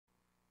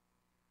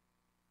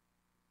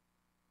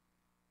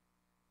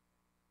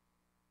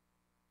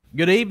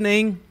Good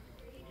evening.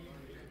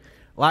 I'd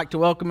like to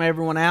welcome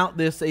everyone out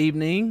this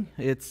evening.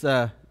 It's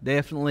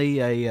definitely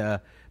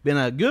been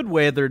a good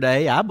weather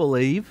day, I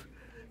believe.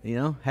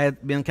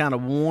 Had been kind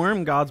of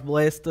warm. God's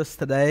blessed us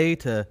today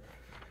with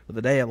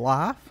the day of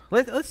life.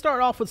 Let's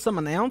start off with some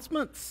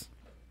announcements.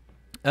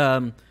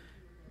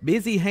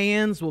 Busy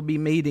Hands will be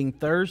meeting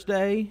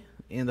Thursday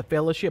in the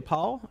fellowship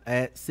hall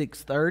at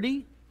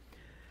 6:30.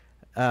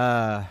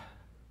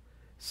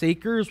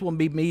 Seekers will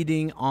be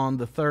meeting on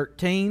the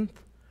 13th.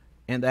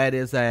 And that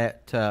is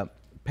at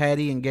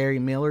Patty and Gary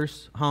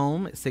Miller's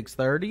home at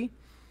 6:30.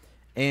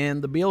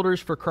 And the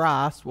Builders for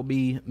Christ will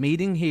be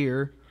meeting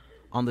here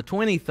on the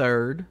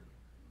 23rd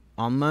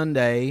on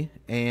Monday.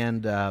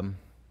 And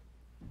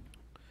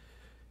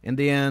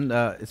then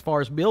as far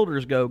as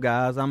builders go,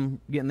 guys, I'm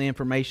getting the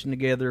information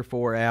together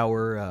for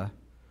our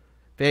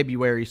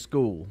February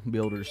school,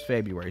 Builders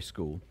February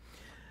school.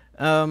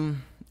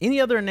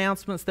 Any other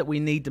announcements that we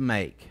need to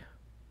make?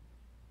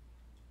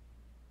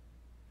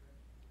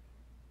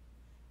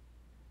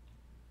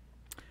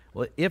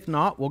 Well, if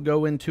not, we'll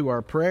go into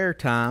our prayer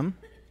time.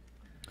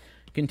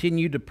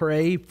 Continue to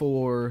pray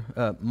for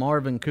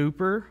Marvin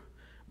Cooper,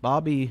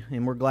 Bobby,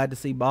 and we're glad to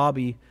see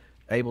Bobby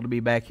able to be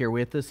back here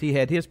with us. He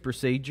had his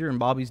procedure, and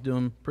Bobby's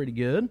doing pretty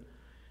good.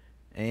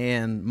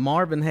 And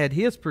Marvin had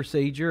his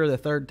procedure the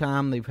third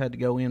time they've had to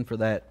go in for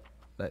that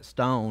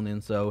stone,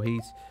 and so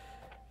he's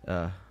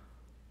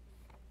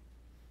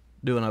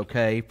doing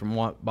okay from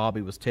what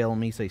Bobby was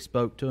telling me, so he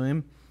spoke to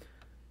him.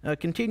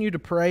 Continue to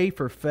pray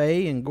for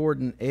Faye and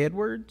Gordon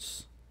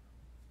Edwards.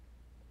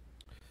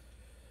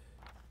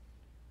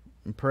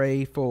 And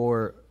pray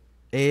for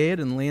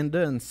Ed and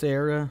Linda and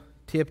Sarah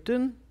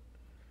Tipton,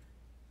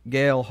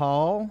 Gail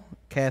Hall,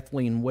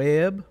 Kathleen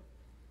Webb,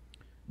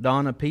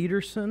 Donna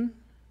Peterson,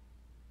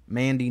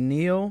 Mandy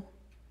Neal,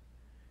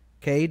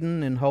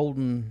 Caden and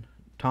Holden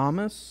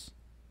Thomas,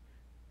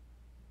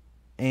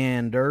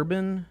 Ann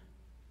Durbin,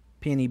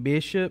 Penny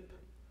Bishop,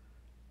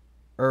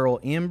 Earl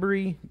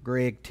Embry,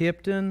 Greg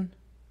Tipton,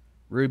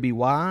 Ruby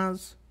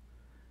Wise,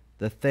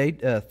 the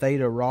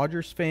Theta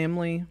Rogers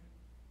family,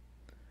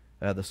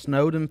 the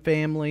Snowden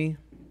family,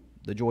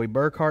 the Joy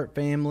Burkhart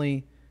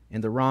family,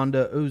 and the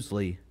Rhonda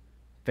Ousley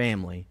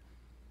family.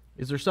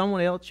 Is there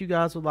someone else you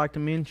guys would like to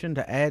mention,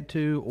 to add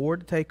to, or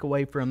to take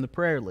away from the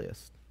prayer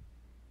list?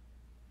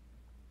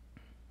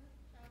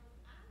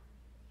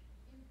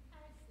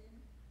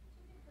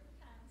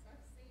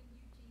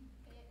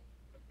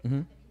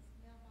 Mm-hmm.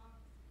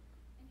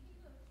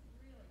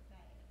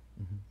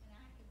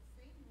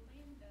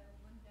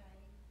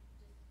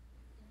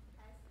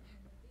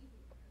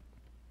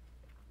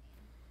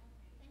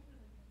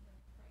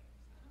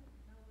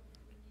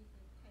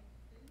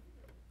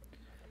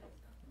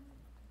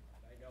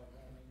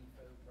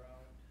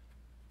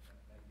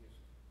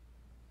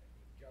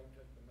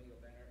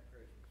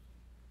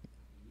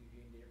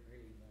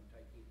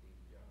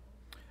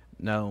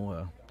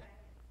 No.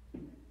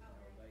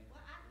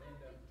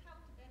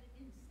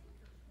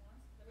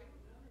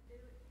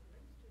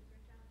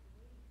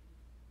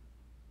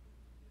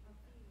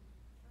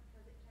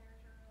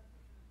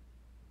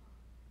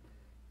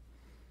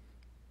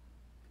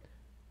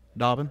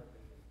 Dobbin?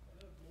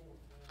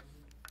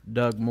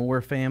 Doug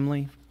Moore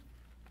family.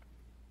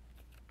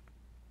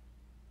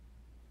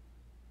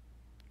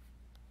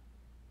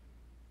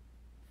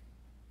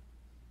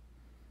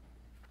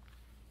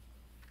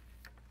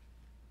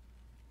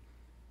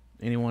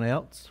 Anyone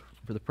else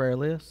for the prayer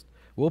list?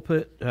 We'll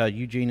put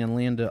Eugene and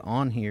Linda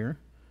on here.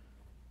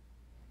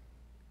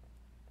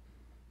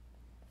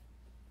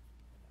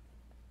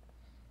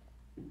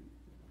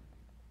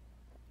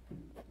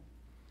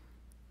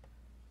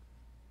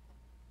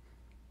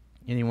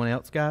 Anyone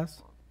else,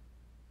 guys?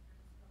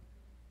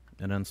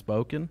 An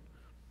unspoken?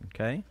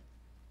 Okay.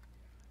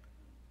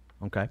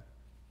 Okay.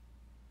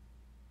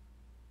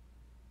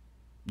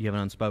 You have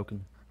an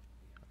unspoken?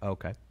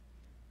 Okay.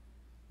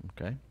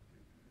 Okay.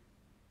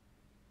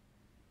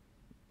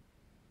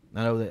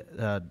 I know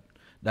that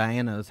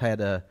Diana's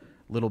had a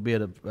little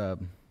bit of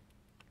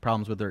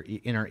problems with her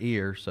in her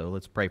ear, so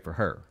let's pray for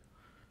her.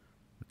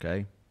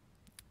 Okay.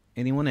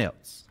 Anyone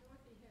else?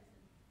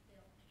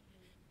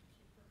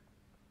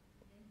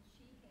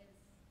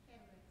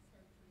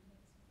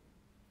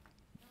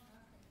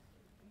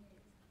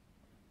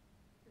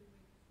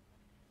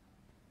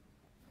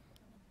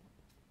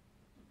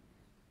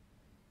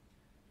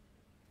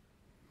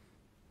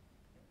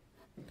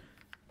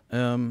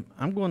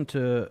 I'm going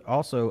to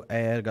also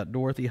add, I got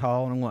Dorothy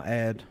Hall, and I'm going to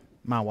add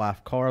my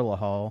wife Carla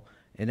Hall,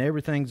 and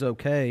everything's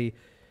okay.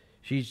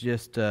 She's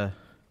just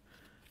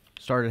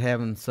started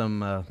having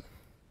some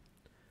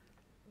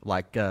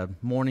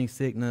morning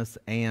sickness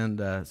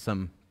and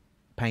some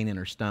pain in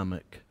her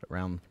stomach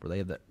around where they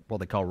have that, what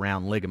they call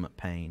round ligament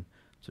pain.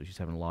 So she's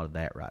having a lot of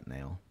that right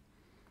now.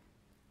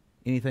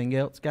 Anything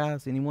else,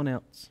 guys? Anyone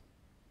else?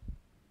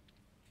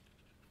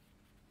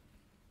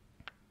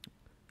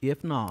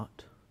 If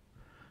not,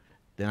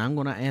 then I'm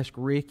going to ask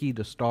Ricky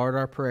to start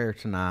our prayer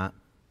tonight.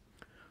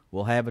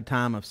 We'll have a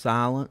time of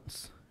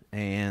silence,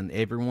 and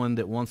everyone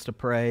that wants to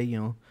pray,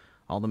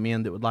 all the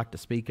men that would like to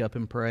speak up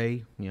and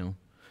pray,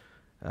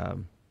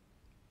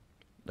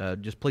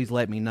 just please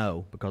let me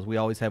know, because we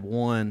always have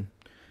one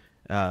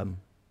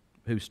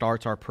who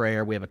starts our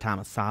prayer. We have a time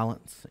of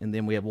silence, and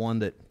then we have one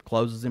that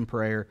closes in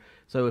prayer.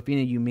 So if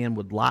any of you men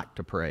would like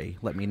to pray,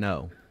 let me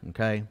know,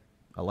 okay,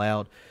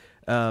 aloud.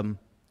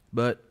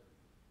 But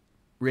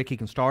Ricky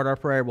can start our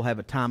prayer. We'll have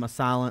a time of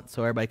silence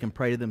so everybody can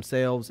pray to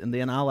themselves, and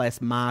then I'll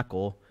ask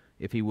Michael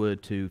if he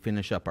would to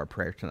finish up our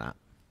prayer tonight.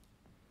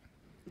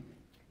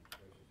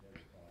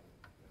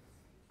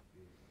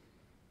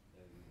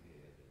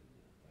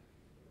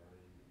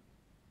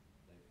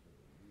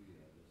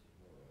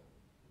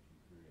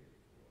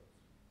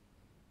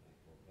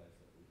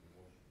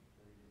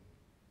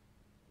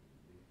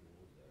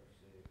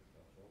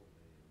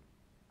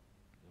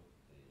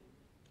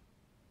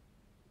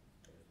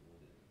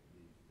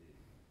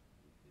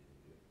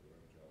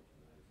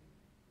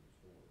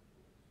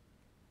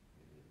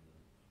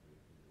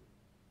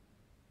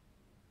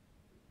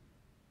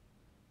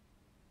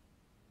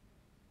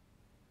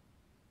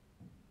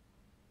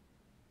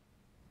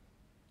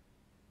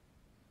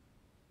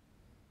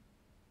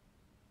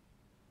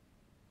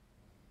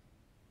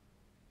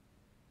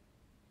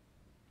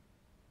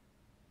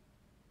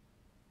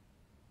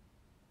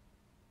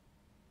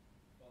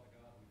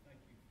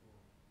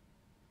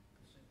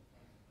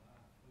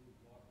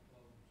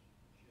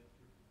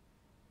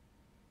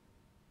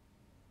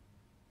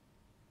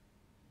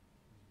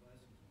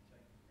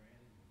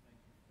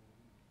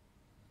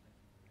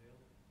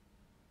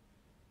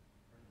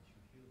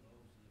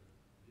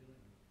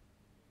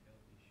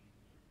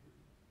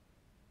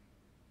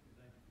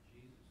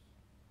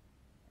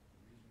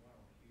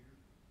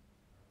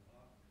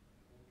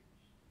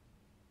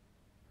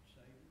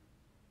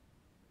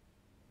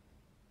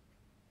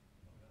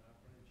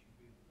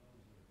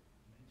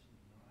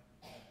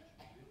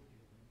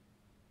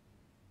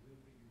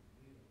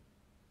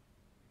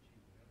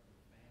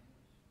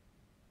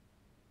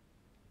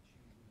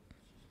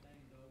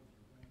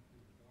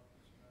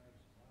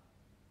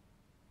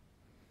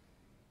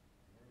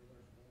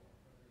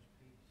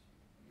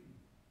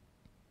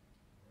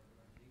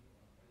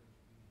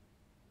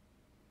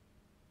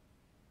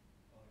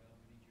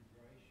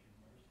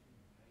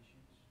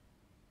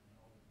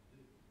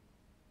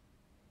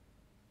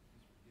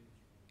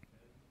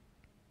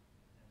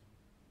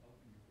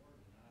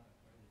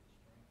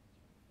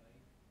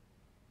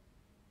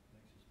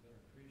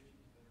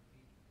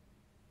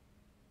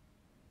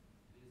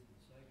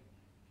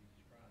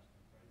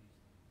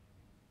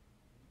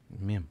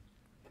 Amen.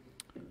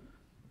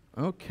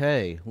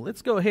 Okay,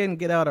 let's go ahead and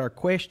get out our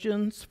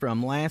questions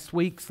from last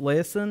week's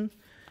lesson.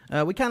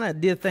 We kind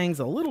of did things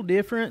a little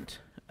different.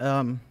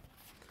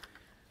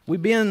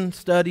 We've been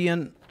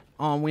studying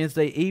on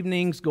Wednesday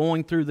evenings,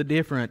 going through the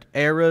different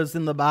eras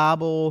in the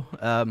Bible.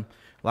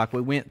 Like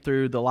we went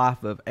through the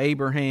life of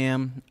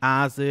Abraham,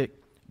 Isaac,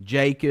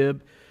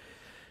 Jacob.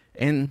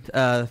 And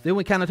then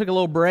we kind of took a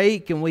little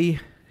break and we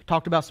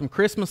talked about some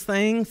Christmas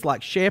things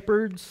like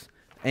shepherds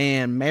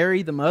and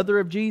Mary, the mother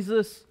of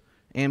Jesus.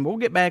 And we'll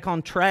get back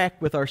on track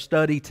with our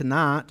study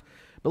tonight.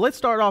 But let's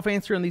start off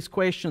answering these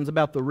questions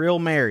about the real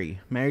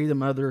Mary, Mary, the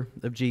mother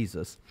of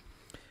Jesus.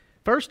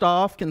 First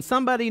off, can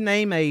somebody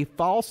name a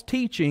false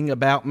teaching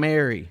about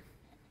Mary?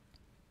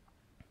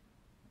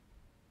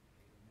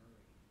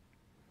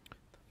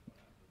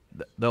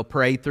 They'll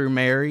pray through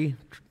Mary.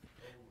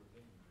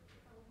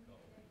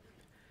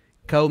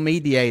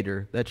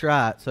 Co-mediator, that's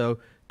right. So,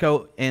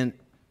 and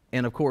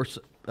of course,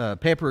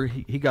 Pepper,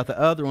 he got the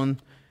other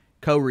one,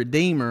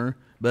 co-redeemer.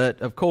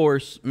 But of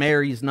course,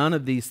 Mary's none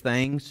of these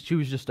things. She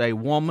was just a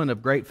woman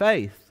of great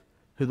faith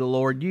who the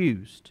Lord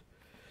used.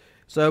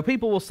 So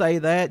people will say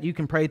that you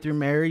can pray through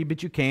Mary,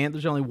 but you can't.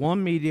 There's only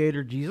one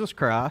mediator, Jesus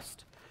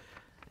Christ.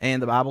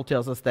 And the Bible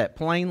tells us that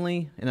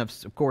plainly. And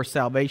of course,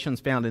 salvation is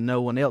found in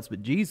no one else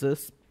but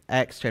Jesus.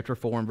 Acts chapter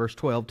 4 and verse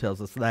 12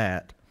 tells us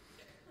that.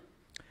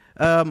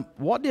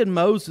 What did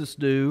Moses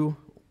do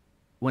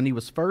when he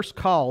was first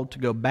called to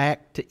go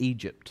back to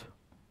Egypt?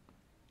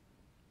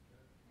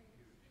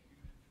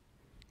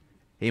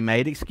 He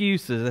made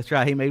excuses. That's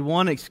right. He made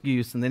one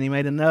excuse, and then he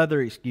made another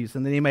excuse,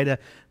 and then he made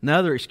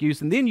another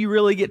excuse. And then you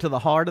really get to the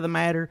heart of the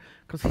matter,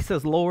 because he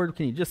says, Lord,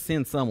 can you just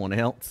send someone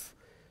else?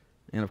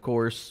 And of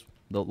course,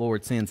 the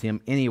Lord sends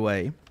him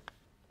anyway.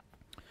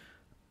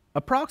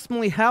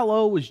 Approximately how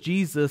old was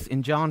Jesus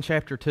in John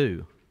chapter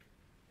 2?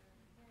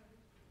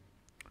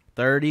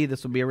 30.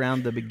 This will be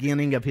around the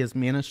beginning of his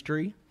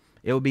ministry.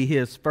 It will be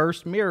his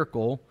first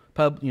miracle,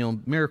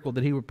 miracle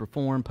that he would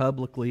perform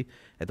publicly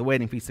at the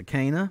wedding feast of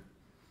Cana.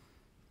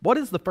 What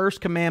is the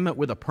first commandment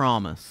with a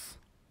promise?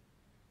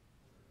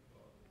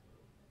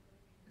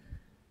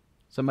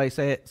 Somebody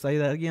say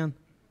that again.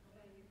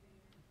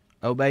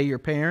 Obey your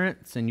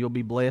parents and you'll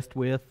be blessed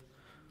with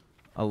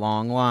a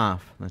long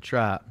life. That's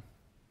right.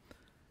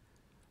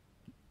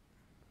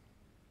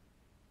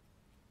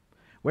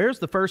 Where's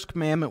the first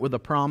commandment with a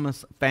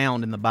promise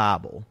found in the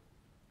Bible?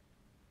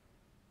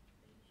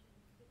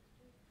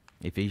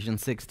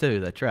 Ephesians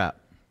 6:2, that's right.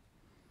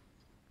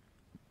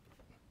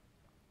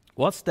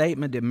 What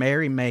statement did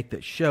Mary make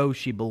that shows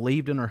she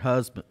believed in her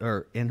husband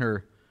or in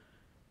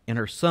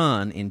her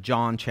son in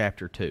John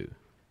chapter 2?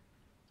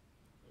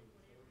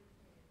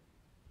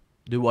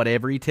 Do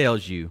whatever he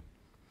tells you.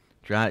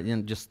 Try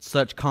and just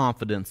such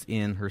confidence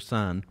in her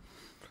son.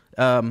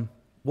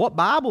 What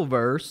Bible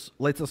verse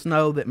lets us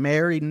know that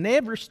Mary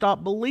never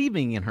stopped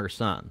believing in her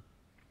son?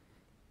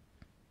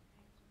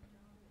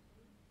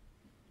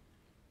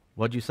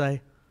 What'd you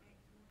say?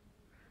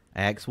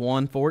 Acts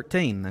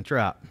 1:14. That's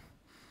right.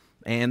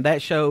 And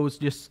that shows,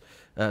 just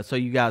so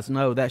you guys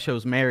know, that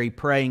shows Mary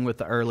praying with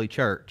the early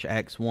church,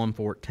 Acts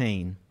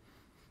 1:14.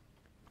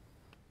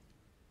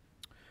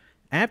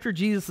 After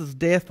Jesus'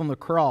 death on the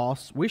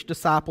cross, which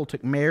disciple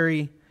took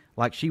Mary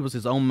like she was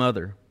his own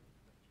mother?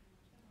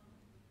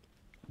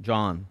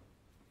 John.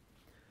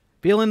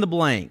 Fill in the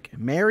blank.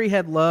 Mary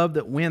had love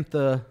that went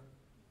the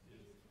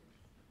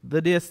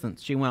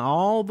distance. She went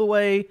all the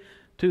way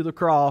to the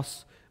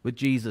cross with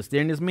Jesus.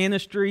 During his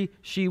ministry,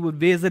 she would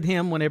visit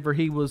him whenever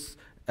he was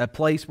a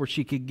place where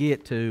she could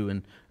get to.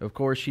 And, of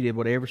course, she did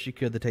whatever she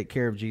could to take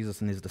care of Jesus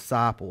and his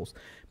disciples.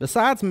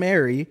 Besides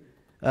Mary,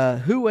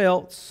 who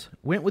else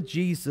went with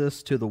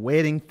Jesus to the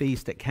wedding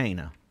feast at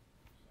Cana?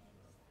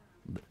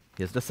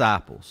 His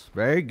disciples.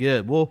 Very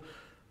good. We'll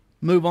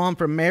move on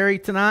from Mary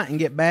tonight and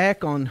get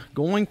back on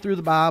going through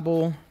the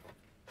Bible,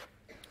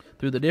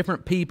 through the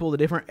different people, the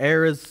different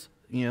eras,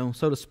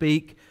 so to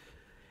speak.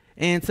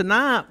 And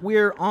tonight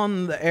we're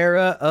on the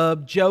era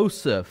of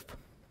Joseph.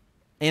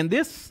 And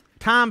this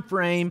time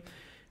frame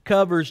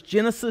covers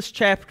Genesis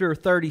chapter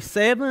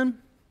 37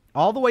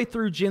 all the way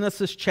through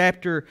Genesis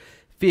chapter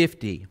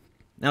 50.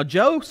 Now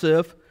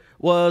Joseph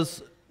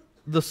was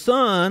the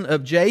son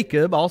of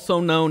Jacob, also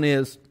known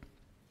as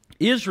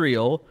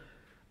Israel,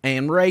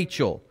 and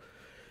Rachel.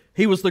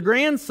 He was the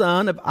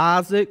grandson of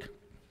Isaac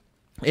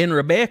and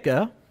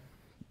Rebekah.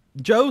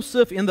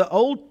 Joseph in the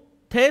Old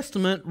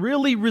Testament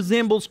really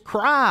resembles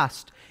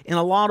Christ in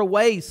a lot of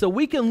ways. So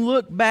we can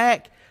look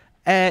back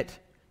at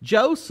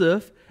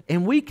Joseph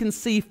and we can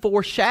see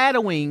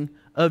foreshadowing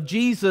of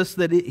Jesus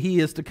that he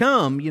is to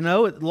come. A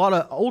lot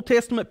of Old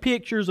Testament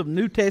pictures of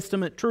New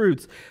Testament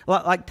truths.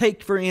 Like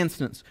take, for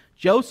instance,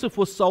 Joseph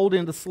was sold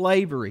into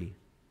slavery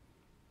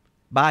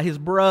by his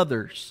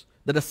brothers.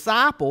 The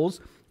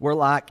disciples were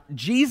like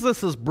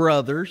Jesus'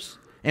 brothers,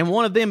 and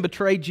one of them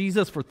betrayed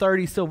Jesus for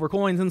 30 silver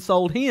coins and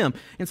sold him.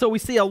 And so we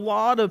see a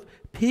lot of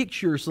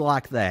pictures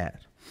like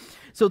that.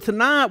 So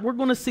tonight we're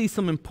going to see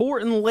some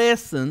important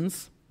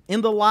lessons in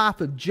the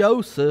life of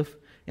Joseph,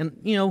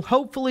 and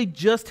hopefully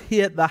just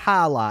hit the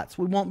highlights.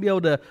 We won't be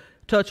able to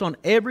touch on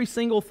every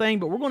single thing,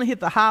 but we're going to hit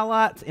the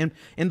highlights, and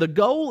the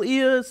goal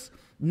is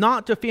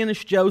not to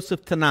finish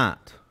Joseph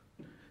tonight.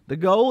 The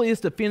goal is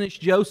to finish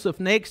Joseph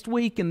next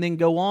week and then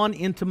go on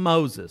into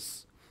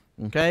Moses.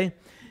 Okay?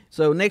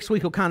 So next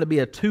week will kind of be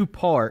a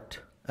two-part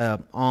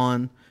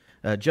on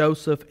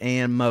Joseph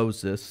and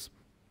Moses.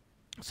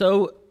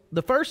 So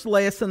the first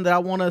lesson that I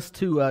want us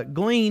to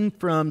glean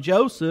from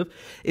Joseph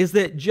is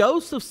that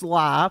Joseph's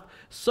life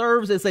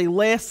serves as a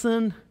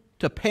lesson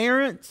to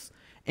parents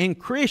and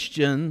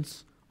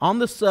Christians on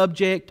the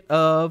subject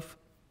of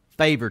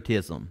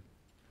favoritism.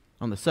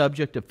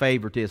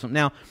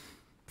 Now,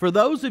 for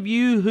those of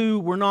you who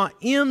were not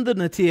in the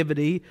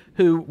Nativity,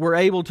 who were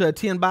able to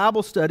attend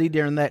Bible study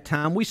during that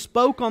time, we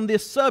spoke on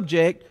this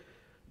subject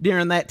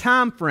during that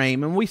time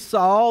frame, and we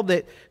saw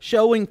that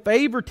showing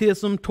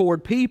favoritism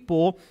toward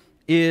people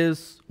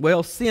is,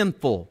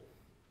 sinful.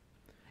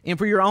 And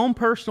for your own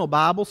personal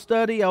Bible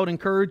study, I would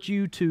encourage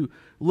you to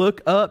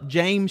look up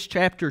James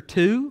chapter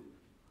 2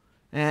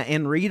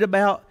 and read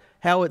about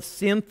how it's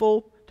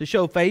sinful to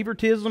show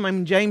favoritism. I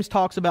mean, James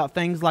talks about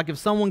things like if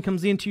someone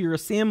comes into your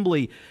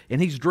assembly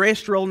and he's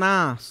dressed real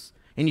nice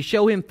and you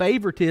show him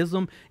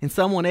favoritism, and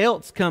someone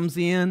else comes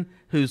in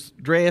who's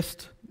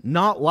dressed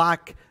not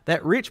like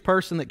that rich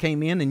person that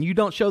came in, and you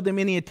don't show them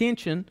any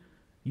attention,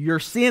 you're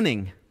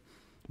sinning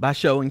by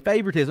showing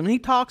favoritism. And he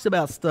talks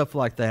about stuff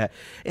like that.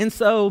 And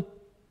so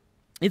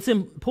it's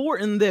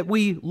important that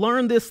we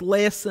learn this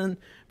lesson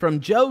from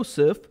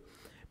Joseph,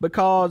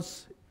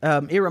 because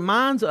it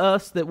reminds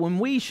us that when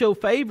we show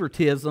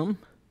favoritism,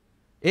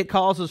 it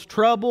causes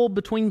trouble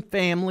between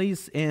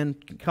families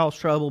and can cause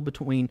trouble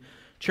between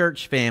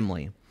church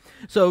family.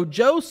 So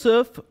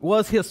Joseph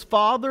was his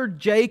father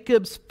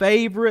Jacob's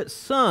favorite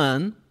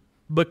son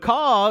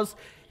because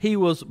he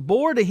was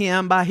born to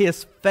him by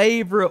his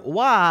favorite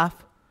wife,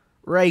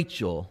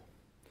 Rachel.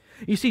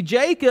 You see,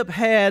 Jacob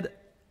had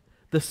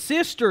the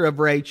sister of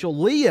Rachel,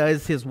 Leah,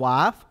 as his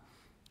wife,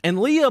 and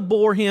Leah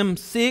bore him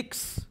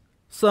 6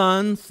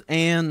 sons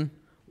and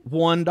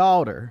 1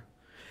 daughter.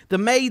 The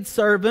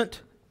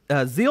maidservant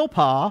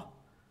Zilpah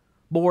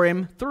bore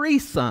him 3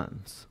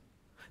 sons.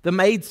 The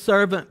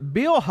maidservant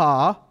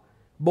Bilhah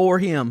bore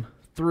him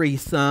 3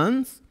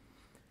 sons,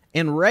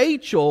 and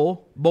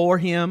Rachel bore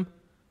him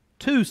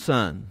 2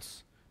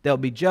 sons. There'll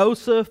be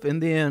Joseph,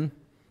 and then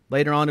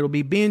later on it'll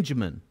be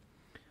Benjamin.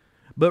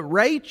 But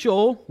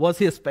Rachel was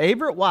his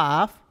favorite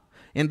wife,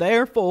 and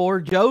therefore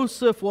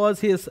Joseph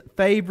was his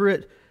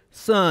favorite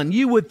son.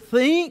 You would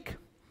think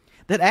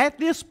that at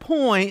this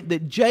point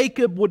that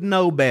Jacob would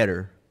know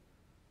better.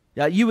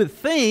 You would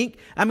think,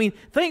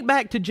 think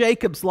back to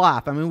Jacob's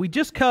life. We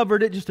just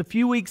covered it just a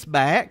few weeks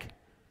back.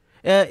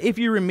 If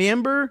you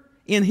remember,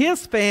 in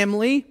his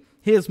family,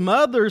 his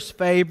mother's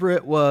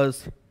favorite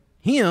was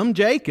him,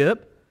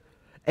 Jacob,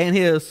 and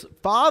his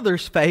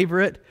father's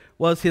favorite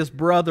was his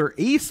brother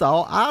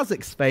Esau,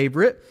 Isaac's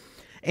favorite.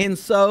 And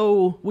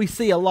so we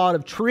see a lot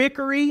of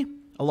trickery,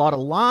 a lot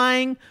of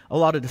lying, a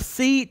lot of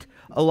deceit,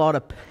 a lot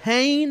of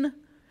pain.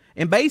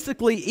 And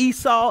basically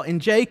Esau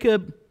and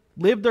Jacob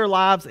lived their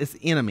lives as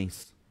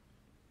enemies.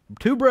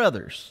 Two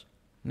brothers.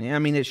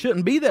 It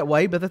shouldn't be that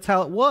way, but that's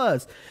how it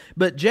was.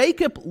 But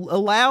Jacob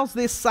allows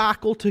this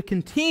cycle to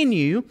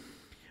continue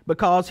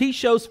because he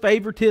shows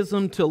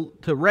favoritism to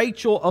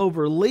Rachel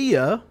over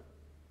Leah.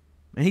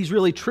 And he's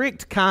really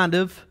tricked, kind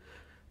of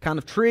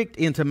tricked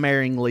into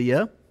marrying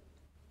Leah.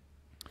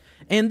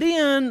 And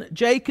then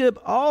Jacob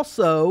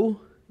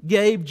also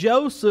gave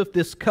Joseph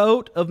this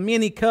coat of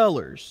many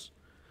colors,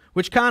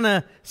 which kind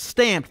of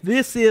stamped,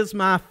 "This is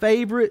my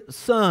favorite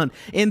son."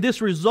 And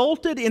this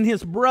resulted in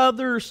his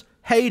brothers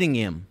hating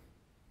him.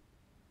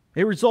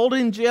 It resulted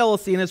in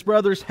jealousy, and his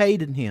brothers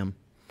hated him.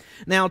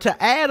 Now,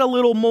 to add a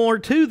little more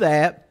to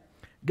that,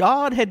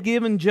 God had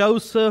given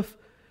Joseph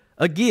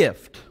a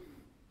gift.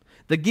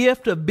 The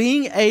gift of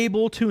being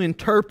able to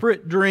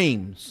interpret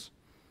dreams.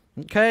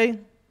 Okay?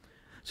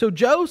 So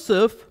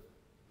Joseph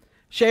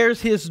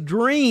shares his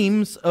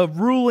dreams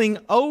of ruling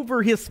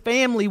over his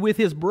family with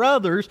his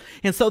brothers,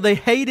 and so they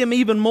hate him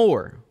even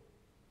more.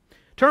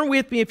 Turn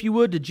with me, if you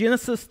would, to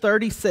Genesis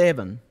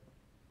 37.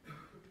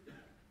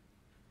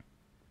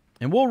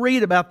 And we'll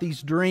read about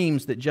these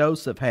dreams that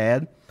Joseph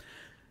had.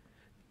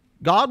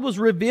 God was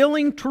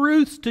revealing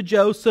truths to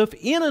Joseph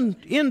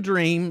in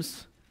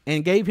dreams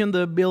and gave him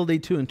the ability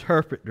to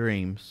interpret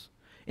dreams.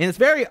 And it's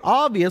very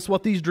obvious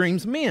what these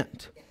dreams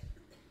meant.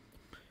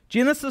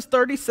 Genesis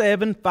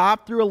 37, 5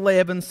 through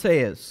 11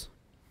 says,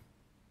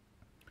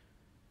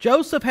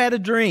 Joseph had a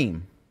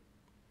dream,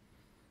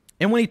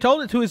 and when he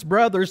told it to his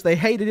brothers, they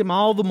hated him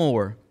all the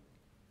more.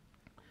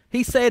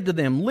 He said to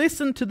them,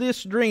 "Listen to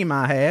this dream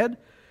I had.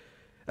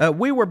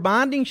 We were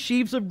binding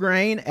sheaves of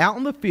grain out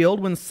in the field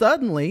when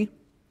suddenly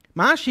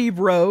my sheaf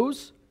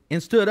rose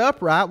and stood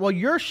upright while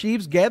your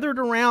sheaves gathered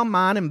around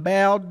mine and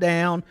bowed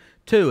down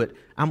to it."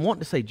 I'm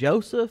wanting to say,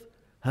 Joseph,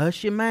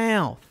 hush your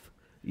mouth.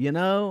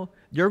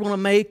 You're going to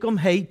make them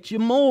hate you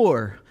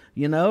more,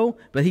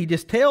 But he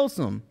just tells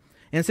them.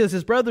 And says,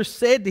 his brothers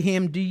said to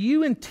him, "Do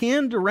you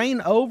intend to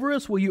reign over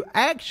us? Will you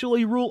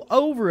actually rule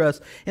over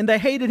us?" And they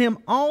hated him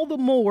all the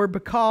more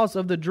because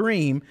of the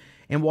dream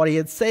and what he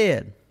had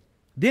said.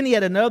 Then he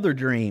had another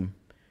dream,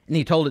 and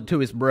he told it to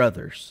his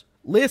brothers.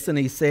 "Listen,"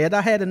 he said,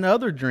 "I had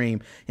another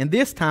dream, and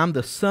this time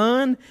the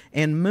sun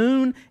and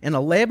moon and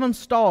 11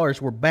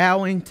 stars were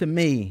bowing to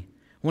me."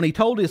 When he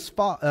told his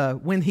father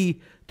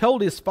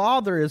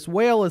as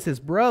well as his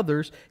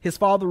brothers, his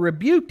father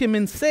rebuked him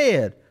and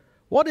said,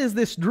 "What is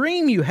this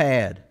dream you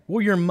had?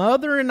 Will your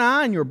mother and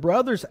I and your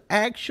brothers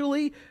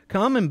actually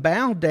come and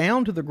bow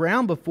down to the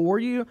ground before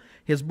you?"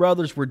 His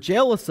brothers were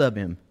jealous of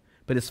him,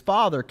 but his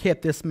father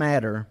kept this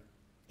matter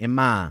in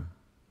mind.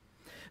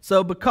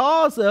 So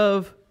because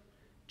of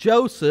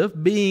Joseph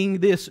being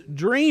this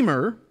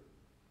dreamer,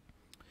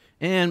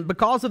 and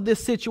because of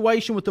this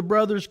situation with the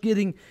brothers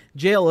getting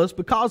jealous,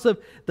 because of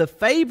the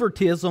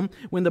favoritism,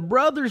 when the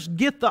brothers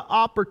get the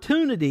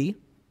opportunity,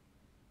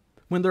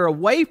 when they're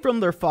away from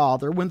their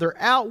father, when they're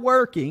out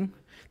working,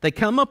 they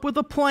come up with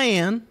a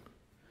plan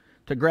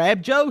to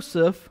grab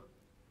Joseph,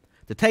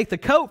 to take the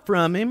coat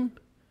from him,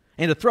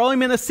 and to throw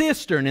him in a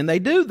cistern, and they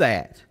do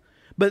that.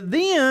 But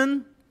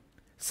then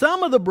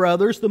some of the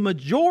brothers, the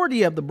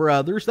majority of the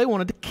brothers, they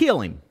wanted to kill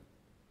him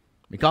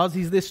because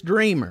he's this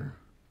dreamer.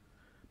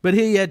 But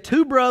he had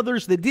two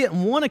brothers that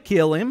didn't want to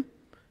kill him,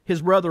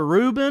 his brother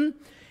Reuben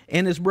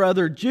and his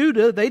brother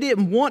Judah. They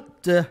didn't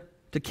want to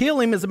kill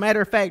him. As a matter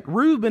of fact,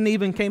 Reuben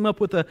even came up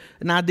with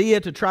an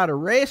idea to try to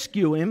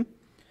rescue him.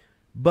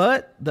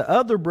 But the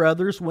other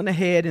brothers went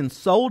ahead and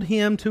sold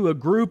him to a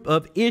group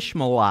of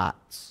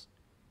Ishmaelites.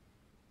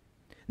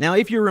 Now,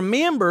 if you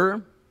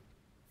remember,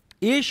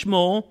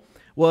 Ishmael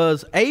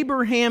was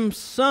Abraham's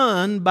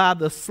son by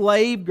the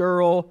slave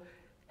girl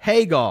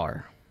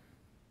Hagar.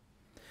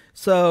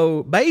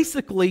 So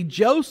basically,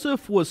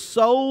 Joseph was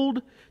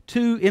sold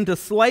into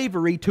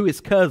slavery to his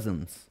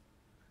cousins.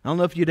 I don't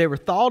know if you'd ever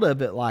thought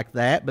of it like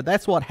that, but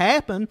that's what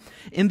happened.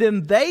 And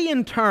then they,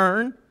 in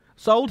turn,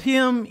 sold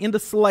him into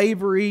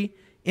slavery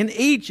in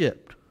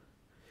Egypt.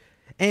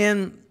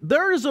 And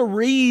there's a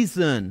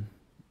reason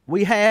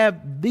we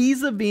have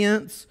these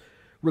events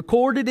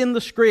recorded in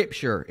the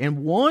Scripture.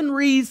 And one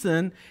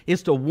reason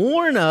is to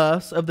warn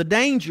us of the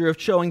danger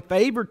of showing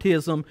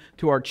favoritism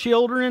to our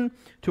children,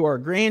 to our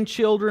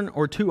grandchildren,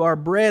 or to our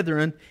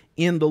brethren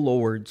in the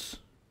Lord's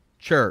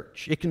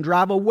church. It can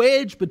drive a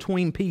wedge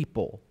between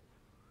people.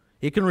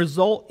 It can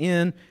result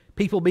in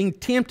people being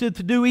tempted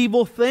to do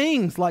evil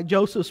things like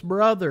Joseph's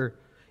brother.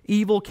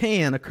 Evil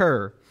can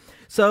occur.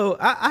 So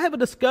I have a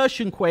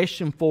discussion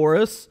question for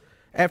us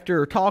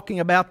after talking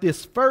about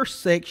this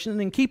first section,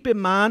 and keep in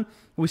mind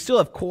we still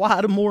have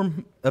quite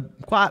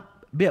a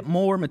bit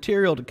more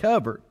material to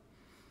cover.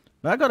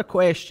 But I got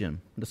a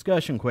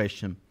discussion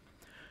question.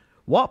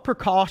 What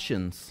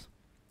precautions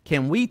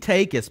can we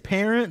take as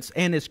parents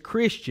and as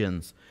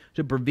Christians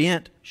to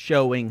prevent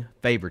showing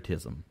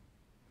favoritism?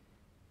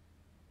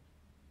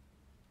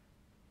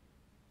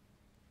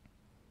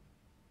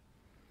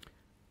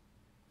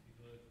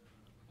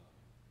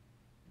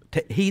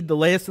 Heed the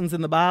lessons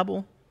in the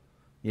Bible?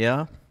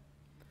 Yeah.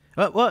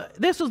 Well,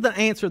 this was the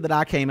answer that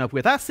I came up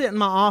with. I sat in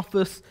my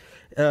office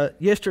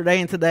yesterday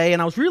and today,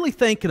 and I was really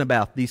thinking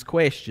about these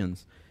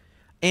questions.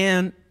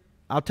 And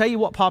I'll tell you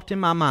what popped in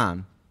my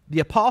mind. The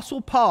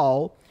Apostle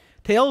Paul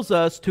tells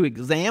us to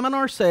examine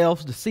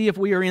ourselves to see if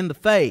we are in the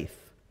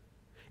faith.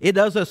 It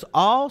does us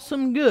all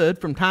some good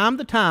from time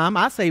to time.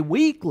 I say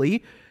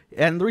weekly,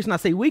 and the reason I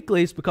say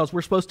weekly is because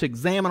we're supposed to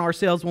examine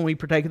ourselves when we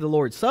partake of the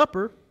Lord's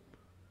Supper.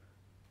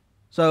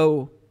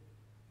 So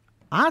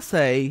I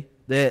say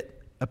that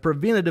a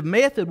preventative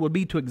method would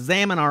be to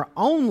examine our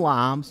own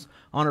lives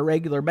on a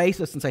regular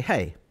basis and say,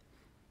 hey,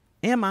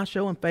 am I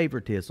showing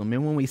favoritism?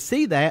 And when we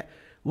see that,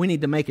 we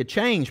need to make a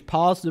change,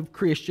 positive,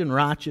 Christian,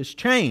 righteous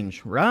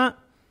change, right?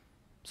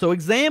 So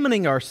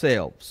examining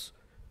ourselves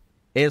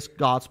as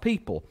God's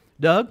people.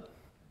 Doug?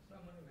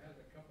 Someone who has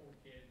a couple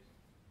of kids,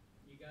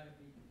 you got to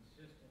be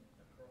consistent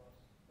across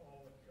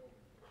all the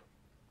children.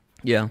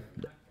 Yeah. If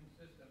you're not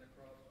consistent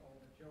across all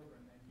the children,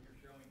 then you're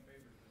showing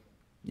favoritism.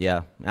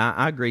 Yeah,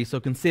 I agree. So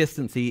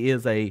consistency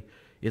is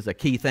a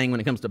key thing when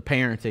it comes to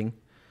parenting.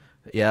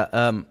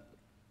 Yeah.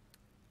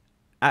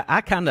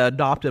 I kind of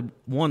adopted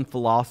one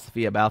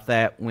philosophy about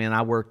that when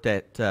I worked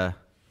at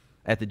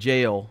the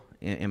jail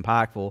in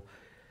Pikeville,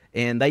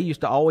 and they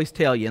used to always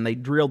tell you, and they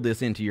drilled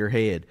this into your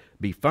head: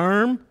 be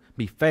firm,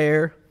 be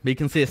fair, be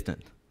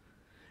consistent.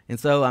 And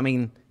so, I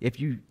mean, if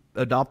you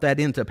adopt that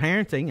into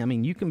parenting, I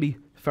mean, you can be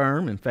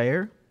firm and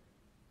fair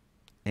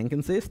and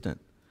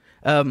consistent.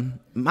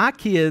 My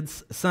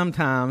kids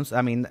sometimes,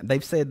 I mean,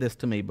 they've said this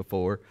to me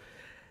before.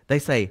 They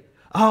say,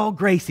 "Oh,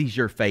 Gracie's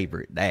your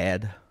favorite,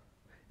 Dad."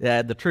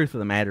 The truth of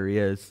the matter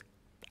is,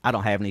 I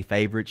don't have any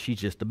favorites. She's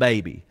just a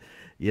baby,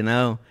 you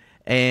know.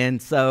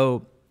 And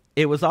so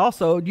it was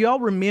also, do y'all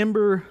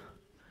remember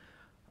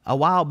a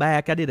while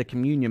back I did a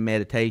communion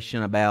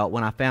meditation about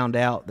when I found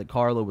out that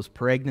Carla was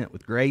pregnant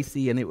with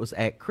Gracie, and it was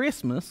at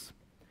Christmas.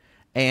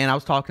 And I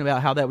was talking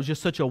about how that was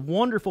just such a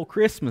wonderful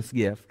Christmas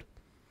gift.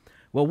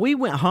 Well, we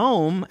went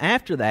home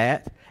after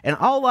that, and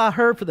all I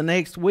heard for the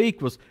next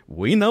week was,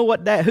 we know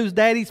whose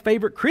daddy's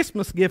favorite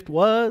Christmas gift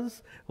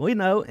was. We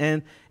know,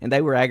 and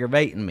they were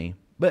aggravating me.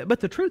 But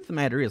the truth of the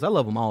matter is, I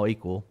love them all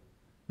equal.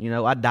 You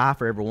know, I'd die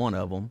for every one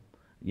of them,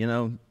 you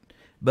know.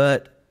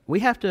 But we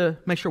have to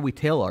make sure we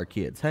tell our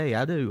kids, hey,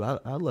 I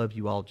love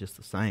you all just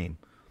the same.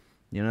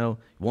 You know,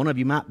 one of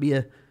you might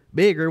be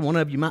bigger, one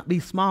of you might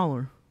be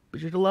smaller, but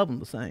you're to love them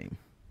the same.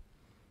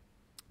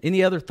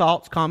 Any other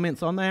thoughts,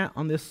 comments on that,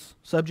 on this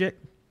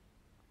subject?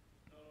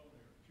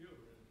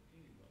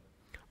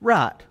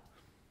 Right.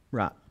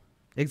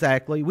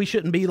 Exactly. We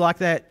shouldn't be like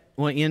that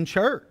in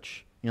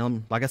church. You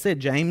know, like I said,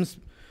 James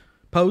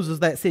poses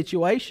that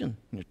situation.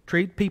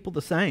 Treat people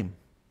the same.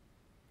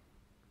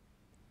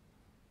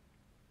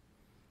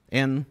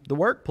 And the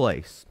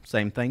workplace,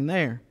 same thing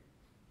there.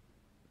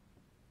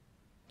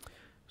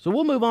 So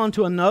we'll move on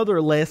to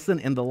another lesson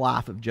in the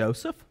life of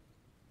Joseph.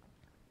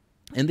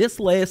 And this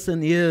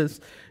lesson is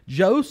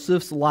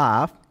Joseph's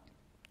life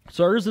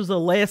serves as a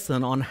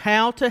lesson on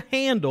how to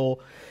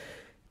handle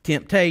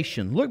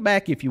temptation. Look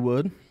back, if you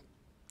would,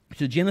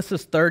 to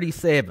Genesis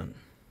 37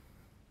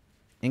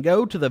 and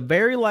go to the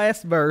very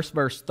last verse,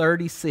 verse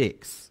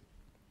 36.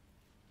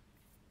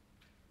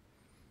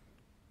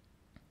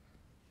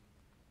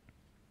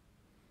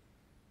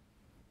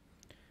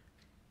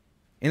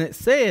 And it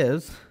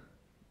says,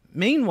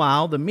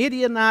 meanwhile, the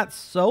Midianites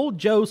sold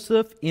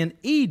Joseph in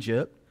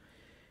Egypt,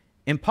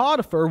 and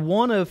Potiphar,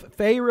 one of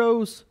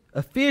Pharaoh's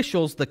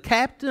officials, the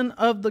captain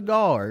of the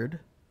guard,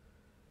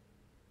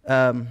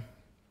 to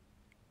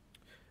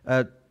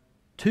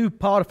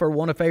Potiphar,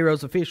 one of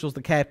Pharaoh's officials,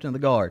 the captain of the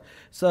guard.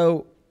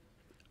 So,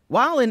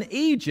 while in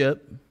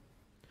Egypt,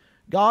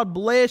 God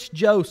blessed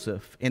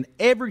Joseph in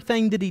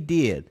everything that he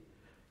did.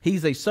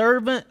 He's a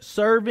servant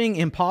serving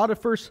in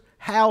Potiphar's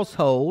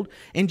household,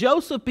 and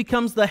Joseph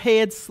becomes the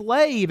head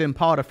slave in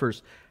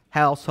Potiphar's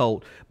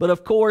household. But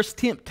of course,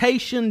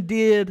 temptation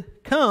did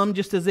come,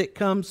 just as it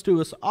comes to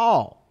us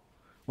all.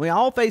 We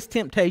all face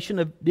temptation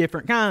of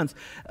different kinds.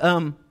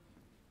 And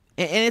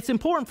it's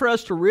important for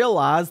us to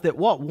realize that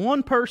what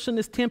one person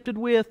is tempted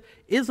with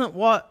isn't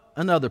what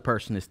another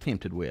person is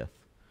tempted with.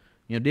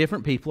 You know,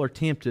 different people are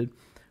tempted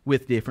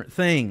with different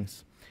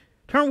things.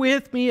 Turn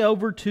with me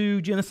over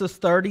to Genesis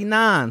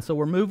 39. So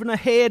we're moving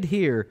ahead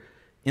here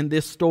in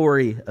this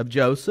story of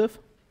Joseph.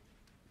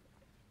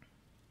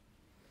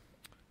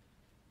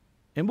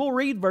 And we'll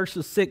read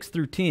verses 6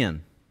 through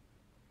 10.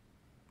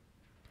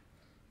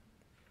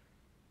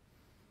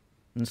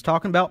 And it's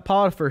talking about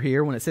Potiphar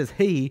here when it says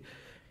he.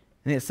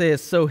 And it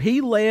says, so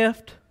he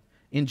left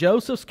in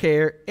Joseph's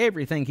care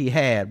everything he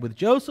had. With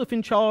Joseph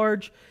in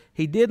charge,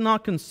 he did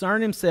not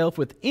concern himself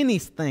with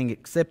anything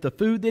except the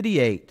food that he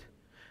ate.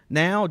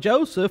 Now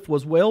Joseph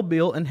was well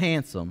built and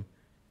handsome,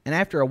 and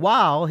after a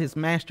while his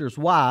master's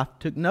wife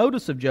took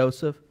notice of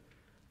Joseph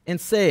and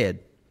said,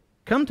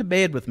 "Come to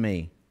bed with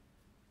me."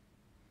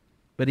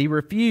 But he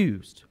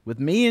refused. With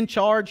me in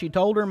charge, he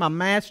told her, "My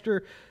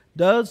master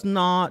does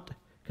not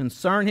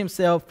concern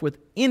himself with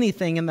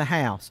anything in the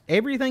house.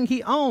 Everything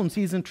he owns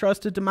he's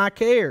entrusted to my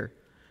care.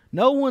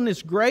 No one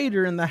is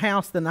greater in the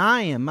house than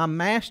I am. My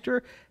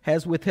master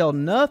has withheld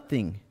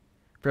nothing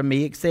from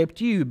me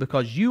except you,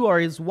 because you are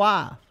his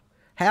wife.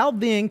 How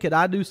then could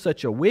I do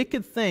such a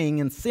wicked thing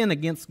and sin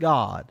against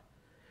God?"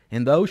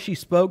 And though she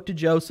spoke to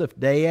Joseph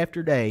day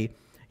after day,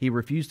 he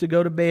refused to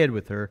go to bed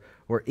with her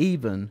or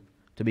even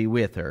to be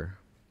with her.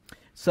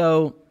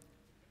 So,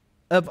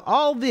 of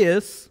all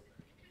this,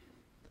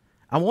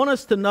 I want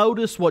us to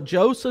notice what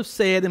Joseph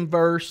said in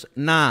verse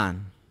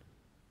 9.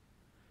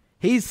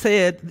 He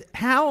said,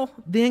 "How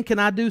then can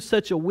I do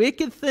such a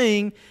wicked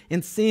thing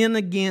and sin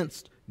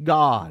against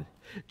God?"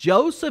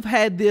 Joseph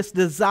had this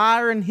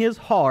desire in his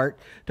heart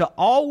to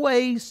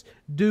always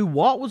do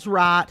what was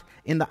right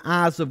in the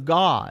eyes of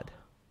God.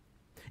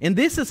 And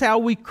this is how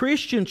we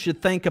Christians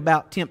should think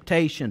about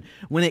temptation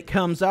when it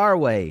comes our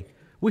way.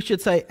 We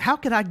should say, how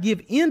could I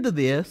give in to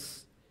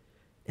this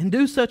and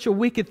do such a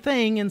wicked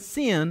thing and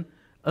sin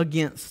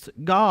against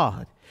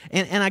God?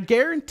 And I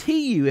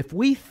guarantee you, if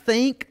we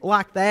think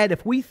like that,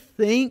 if we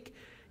think,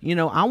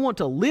 I want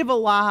to live a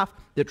life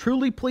that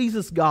truly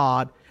pleases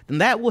God, then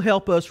that will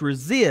help us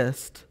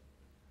resist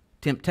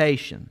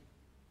temptation.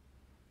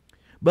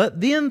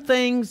 But then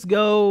things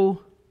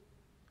go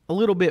a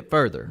little bit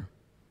further.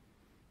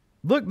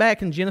 Look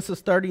back in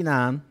Genesis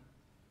 39,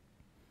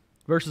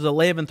 verses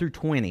 11 through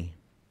 20.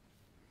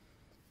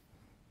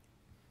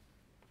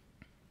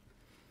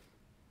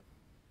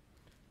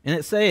 And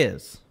it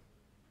says,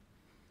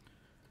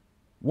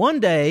 "One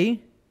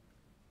day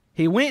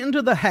he went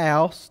into the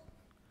house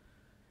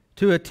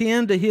to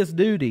attend to his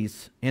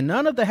duties, and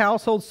none of the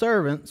household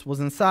servants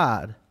was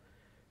inside.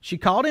 She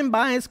called him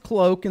by his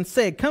cloak and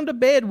said, 'Come to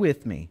bed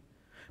with me.'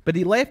 But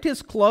he left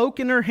his cloak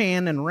in her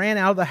hand and ran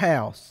out of the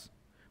house.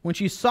 When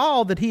she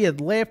saw that he had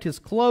left his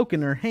cloak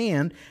in her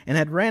hand and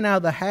had ran out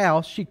of the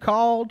house, she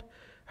called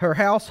her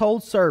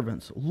household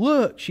servants.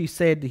 'Look,' she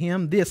said to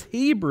him, 'this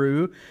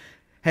Hebrew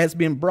has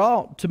been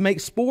brought to make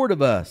sport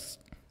of us.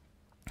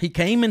 He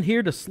came in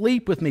here to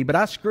sleep with me, but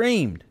I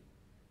screamed.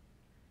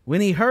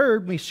 When he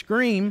heard me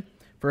scream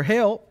for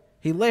help,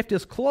 he left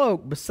his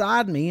cloak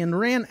beside me and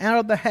ran out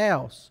of the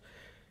house.'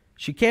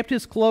 She kept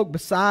his cloak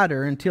beside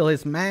her until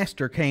his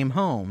master came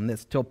home."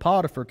 That's till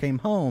Potiphar came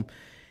home.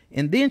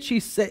 "And then she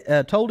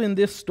told him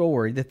this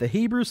story, that the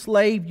Hebrew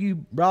slave you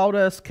brought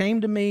us came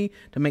to me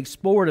to make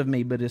sport of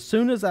me. But as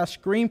soon as I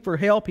screamed for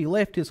help, he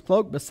left his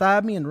cloak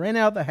beside me and ran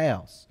out of the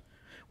house.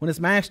 When his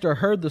master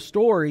heard the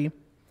story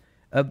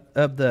of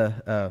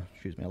the...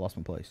 I lost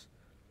my place.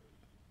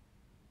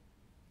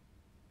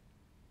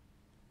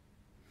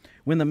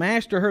 When the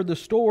master heard the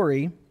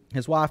story,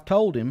 his wife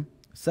told him,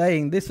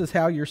 saying, 'This is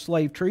how your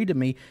slave treated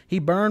me,' he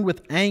burned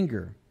with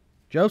anger.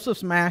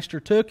 Joseph's master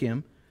took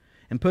him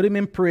and put him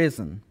in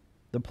prison,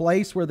 the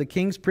place where the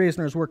king's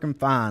prisoners were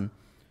confined.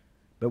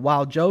 But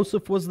while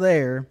Joseph was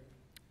there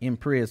in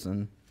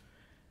prison,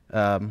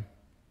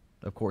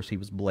 of course, he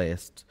was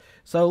blessed."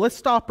 So let's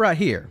stop right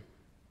here.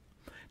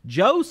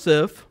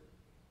 Joseph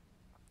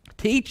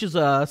teaches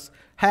us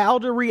how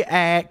to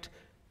react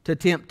to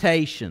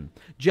temptation.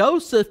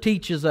 Joseph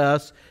teaches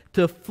us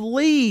to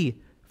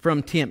flee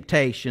from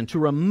temptation, to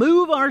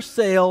remove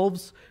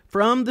ourselves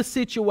from the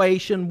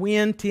situation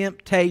when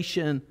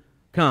temptation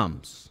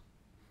comes.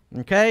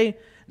 Okay?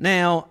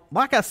 Now,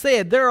 like I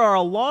said, there are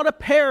a lot of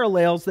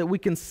parallels that we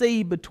can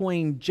see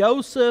between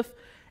Joseph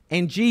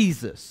and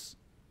Jesus.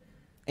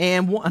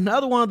 And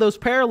another one of those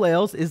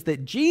parallels is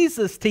that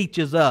Jesus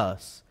teaches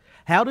us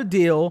how to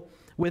deal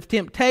with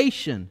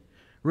temptation.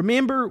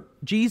 Remember,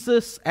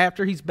 Jesus,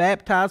 after he's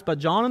baptized by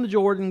John in the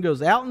Jordan,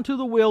 goes out into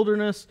the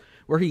wilderness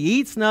where he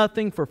eats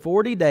nothing for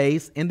 40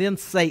 days, and then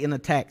Satan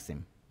attacks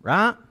him,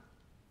 right?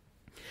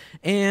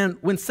 And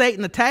when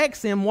Satan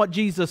attacks him, what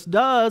Jesus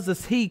does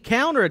is he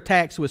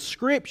counterattacks with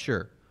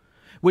Scripture,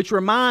 which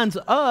reminds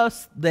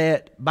us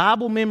that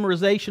Bible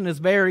memorization is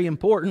very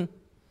important,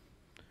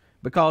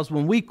 because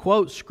when we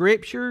quote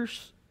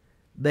Scriptures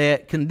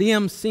that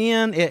condemn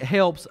sin, it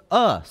helps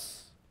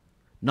us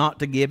not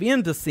to give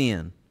in to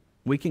sin.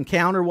 We can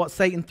counter what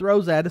Satan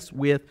throws at us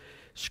with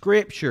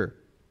Scripture.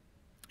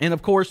 And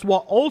of course,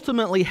 what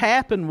ultimately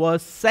happened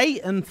was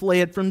Satan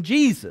fled from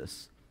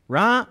Jesus,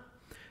 right?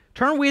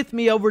 Turn with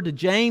me over to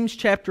James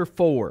chapter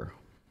 4.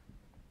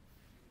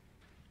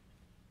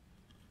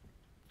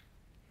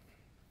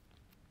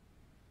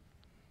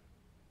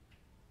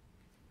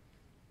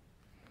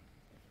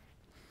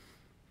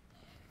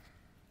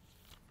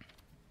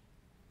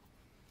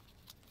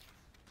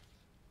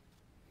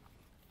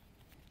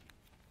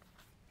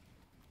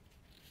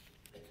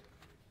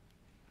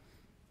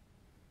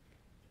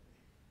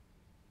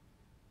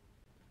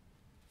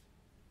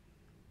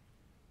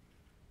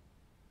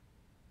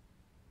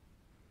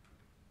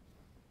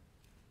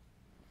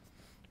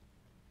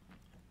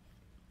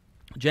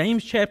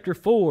 James chapter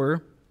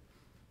 4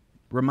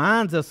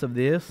 reminds us of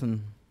this,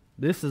 and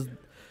this is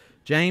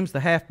James,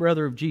 the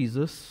half-brother of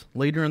Jesus,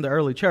 leader in the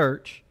early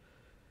church.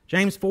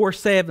 James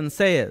 4:7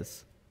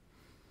 says,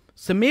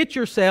 "Submit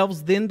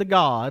yourselves then to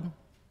God,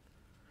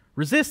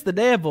 resist the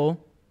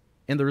devil,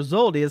 and the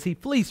result is he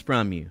flees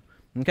from you."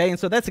 Okay, and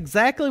so that's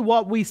exactly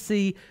what we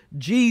see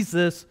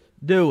Jesus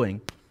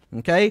doing.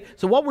 Okay,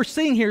 so what we're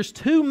seeing here is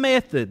two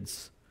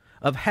methods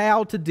of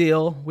how to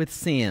deal with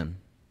sin.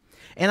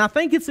 And I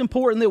think it's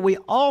important that we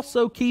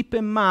also keep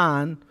in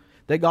mind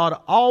that God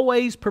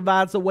always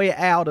provides a way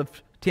out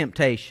of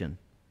temptation.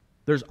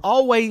 There's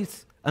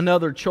always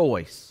another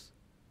choice.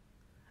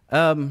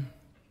 Let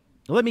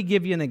me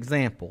give you an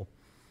example.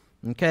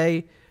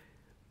 Okay,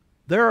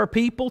 there are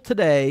people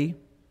today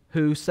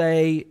who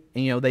say,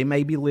 they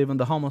may be living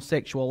the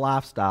homosexual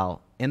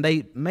lifestyle, and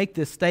they make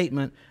this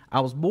statement, "I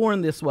was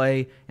born this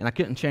way and I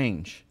couldn't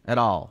change at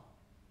all."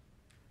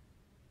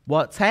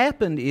 What's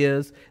happened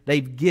is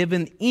they've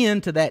given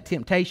in to that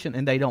temptation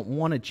and they don't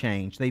want to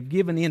change. They've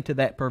given in to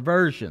that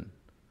perversion.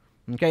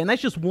 Okay, and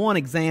that's just one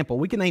example.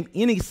 We can name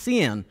any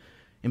sin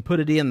and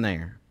put it in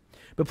there.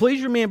 But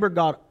please remember,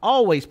 God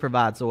always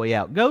provides a way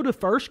out. Go to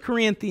 1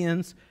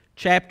 Corinthians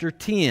chapter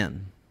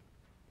 10.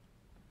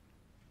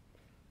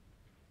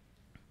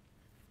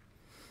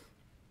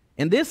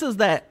 And this is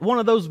one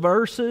of those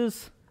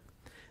verses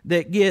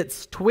that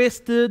gets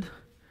twisted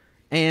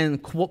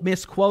and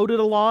misquoted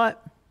a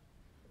lot.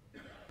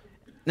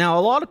 Now,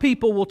 a lot of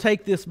people will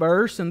take this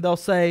verse and they'll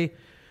say,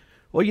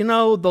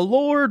 well, the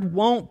Lord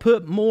won't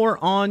put more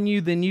on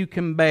you than you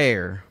can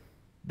bear.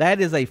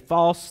 That is a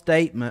false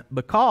statement,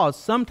 because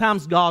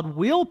sometimes God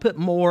will put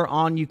more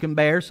on you can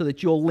bear so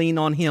that you'll lean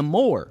on Him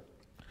more,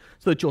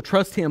 so that you'll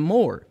trust Him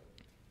more.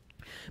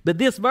 But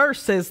this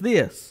verse says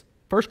this,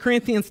 1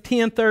 Corinthians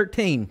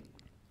 10:13,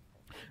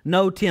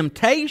 "No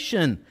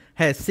temptation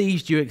has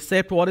seized you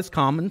except what is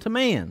common to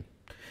man.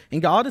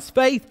 And God is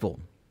faithful.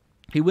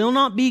 He will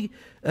not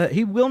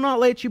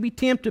let you be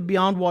tempted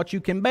beyond what you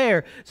can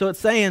bear." So it's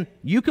saying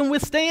you can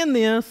withstand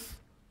this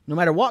no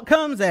matter what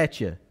comes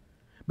at you.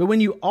 But when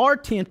you are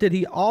tempted,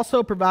 He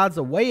also provides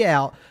a way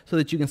out so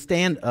that you can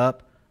stand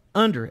up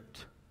under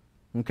it.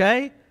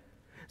 Okay?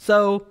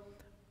 So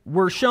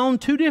we're shown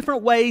two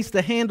different ways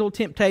to handle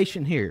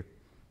temptation here.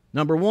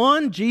 Number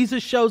one,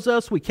 Jesus shows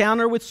us we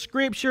counter with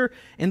Scripture,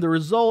 and the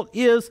result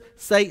is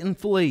Satan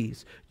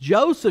flees.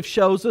 Joseph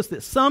shows us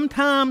that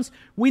sometimes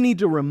we need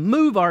to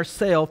remove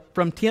ourselves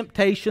from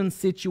temptation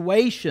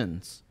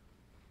situations.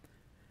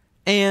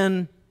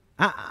 And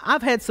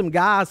I've had some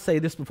guys say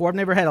this before. I've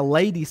never had a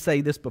lady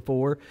say this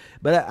before,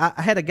 but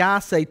I had a guy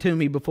say to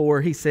me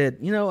before, he said,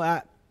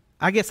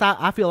 I guess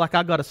I feel like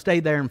I've got to stay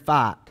there and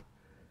fight.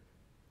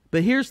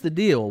 But here's the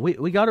deal.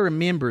 We got to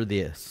remember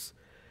this,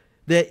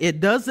 that it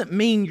doesn't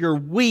mean you're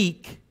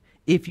weak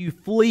if you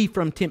flee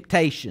from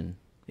temptation.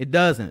 It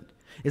doesn't.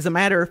 As a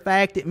matter of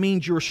fact, it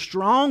means you're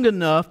strong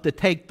enough to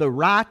take the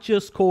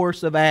righteous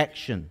course of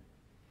action.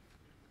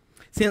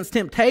 Since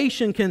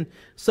temptation can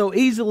so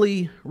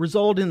easily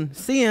result in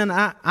sin,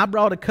 I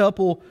brought a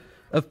couple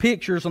of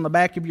pictures on the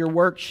back of your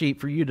worksheet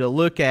for you to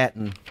look at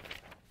and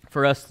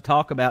for us to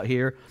talk about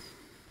here.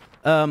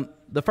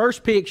 The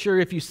first picture,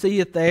 if you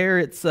see it there,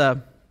 it's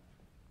a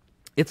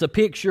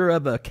picture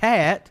of a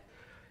cat,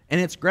 and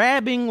it's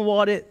grabbing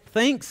what it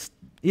thinks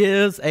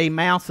is a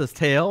mouse's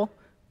tail.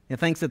 It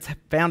thinks it's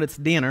found its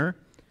dinner.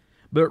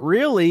 But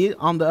really,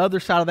 on the other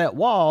side of that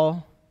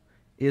wall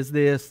is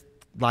this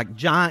like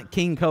giant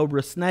king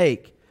cobra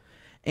snake.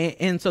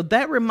 And so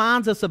that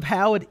reminds us of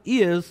how it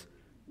is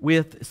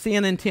with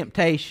sin and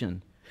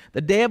temptation.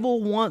 The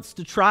devil wants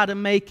to try to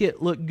make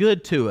it look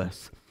good to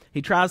us.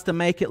 He tries to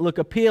make it look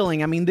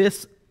appealing. I mean,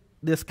 this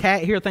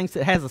cat here thinks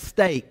it has a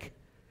steak,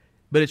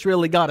 but it's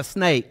really got a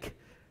snake,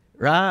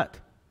 right?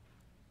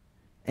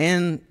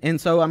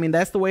 And so, I mean,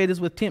 that's the way it is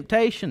with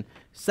temptation.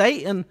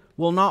 Satan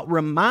will not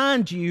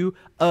remind you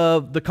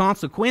of the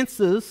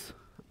consequences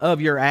of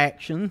your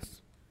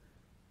actions.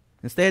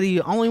 Instead, he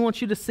only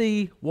wants you to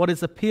see what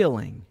is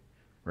appealing,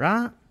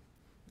 right?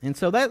 And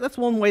so that's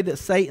one way that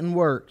Satan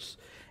works.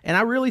 And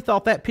I really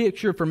thought that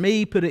picture, for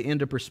me, put it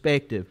into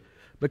perspective,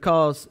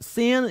 because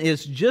sin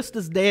is just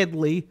as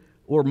deadly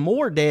or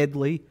more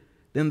deadly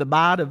than the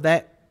bite of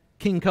that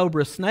king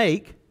cobra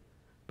snake,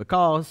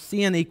 because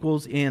sin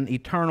equals in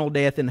eternal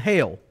death in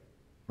hell,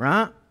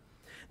 right?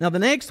 Now, the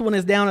next one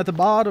is down at the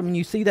bottom, and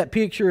you see that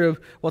picture of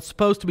what's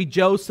supposed to be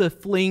Joseph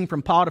fleeing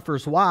from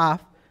Potiphar's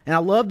wife. And I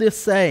love this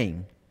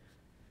saying.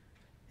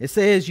 It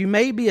says, "You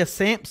may be a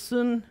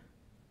Samson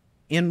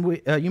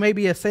you may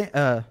be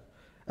a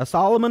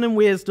Solomon in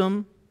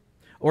wisdom,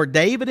 or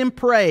David in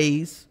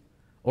praise,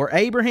 or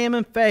Abraham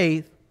in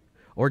faith,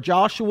 or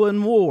Joshua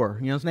in war."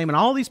 It's naming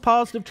all these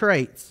positive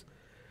traits.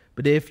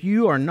 But if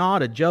you are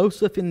not a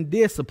Joseph in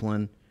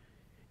discipline,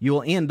 you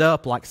will end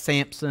up like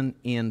Samson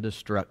in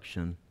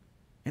destruction.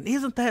 And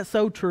isn't that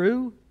so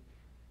true?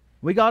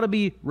 We got to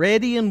be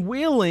ready and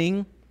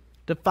willing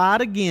to fight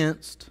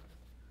against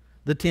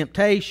the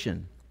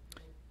temptation.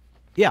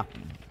 Yeah.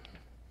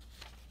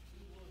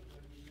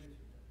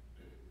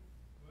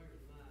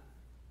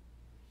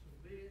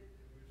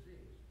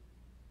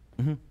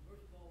 Mhm.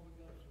 First of all,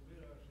 we got to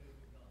submit ourselves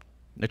to God.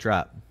 That's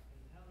right. And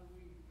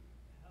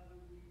how do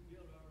we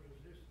build our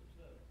resistance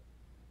up?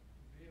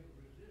 To be able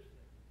to resist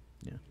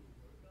that. Yeah. Through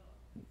the Word of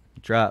God.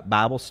 That's right.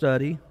 Bible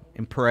study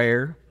and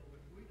prayer. So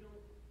if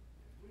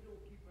we don't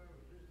keep our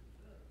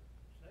resistance up,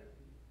 Satan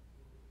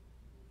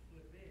will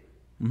slip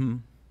in,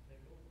 Mm-hmm.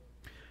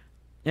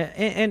 take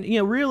over.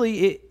 And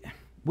really,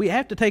 we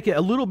have to take it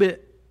a little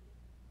bit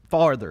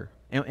farther.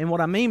 And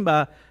what I mean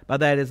by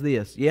that is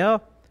this. Yeah,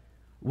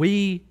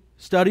 we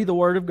study the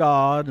Word of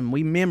God and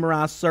we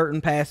memorize certain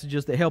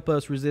passages that help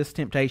us resist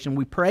temptation.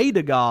 We pray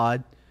to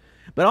God.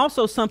 But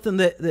also something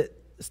that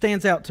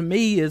stands out to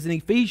me is in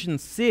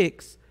Ephesians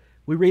 6,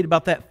 we read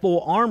about that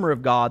full armor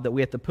of God that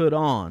we have to put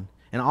on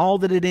and all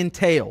that it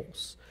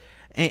entails.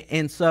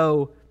 And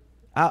so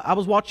I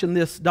was watching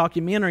this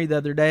documentary the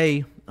other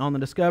day on the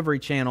Discovery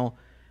Channel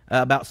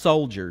about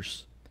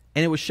soldiers.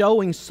 And it was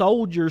showing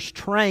soldiers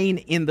train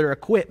in their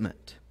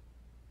equipment.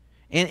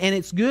 And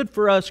it's good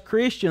for us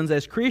Christians,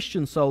 as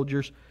Christian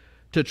soldiers,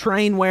 to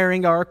train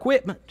wearing our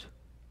equipment.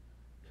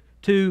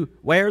 To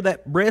wear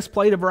that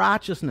breastplate of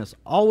righteousness,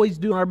 always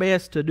doing our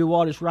best to do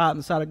what is right in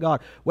the sight of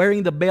God.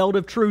 Wearing the belt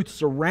of truth,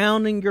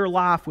 surrounding your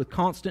life with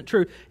constant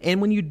truth. And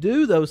when you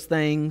do those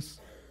things,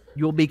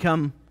 you'll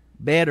become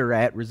better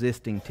at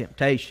resisting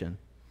temptation.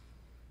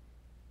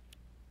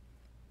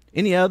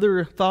 Any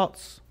other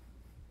thoughts?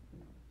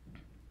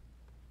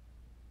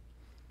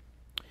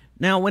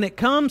 Now, when it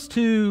comes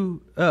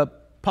to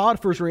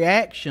Potiphar's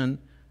reaction,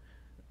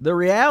 the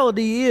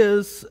reality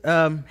is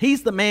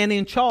he's the man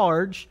in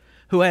charge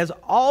who has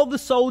all the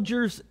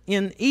soldiers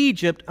in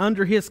Egypt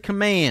under his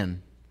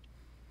command.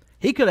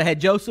 He could have had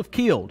Joseph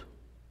killed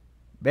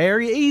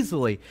very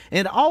easily.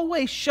 And it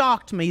always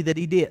shocked me that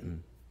he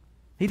didn't.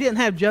 He didn't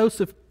have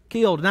Joseph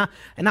killed.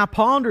 And I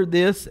pondered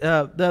this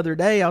the other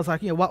day. I was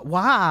like,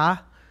 why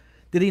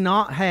did he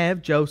not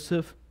have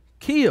Joseph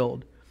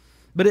killed?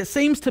 But it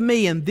seems to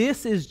me, and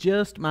this is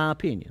just my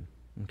opinion,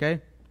 okay?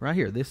 Right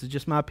here, this is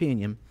just my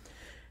opinion.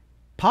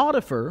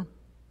 Potiphar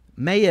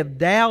may have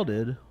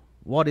doubted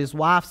what his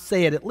wife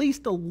said at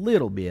least a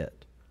little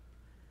bit.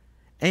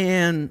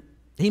 And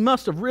he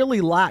must have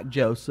really liked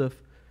Joseph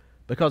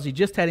because he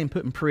just had him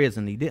put in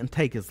prison. He didn't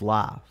take his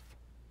life.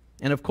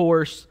 And of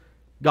course,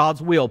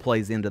 God's will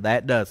plays into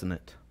that, doesn't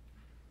it?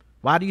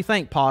 Why do you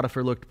think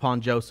Potiphar looked upon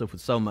Joseph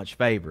with so much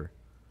favor?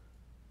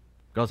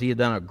 Because he had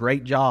done a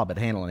great job at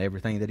handling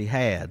everything that he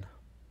had.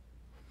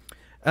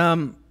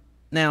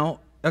 Now,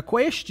 a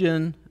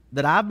question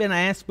that I've been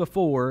asked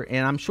before,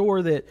 and I'm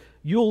sure that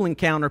you'll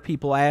encounter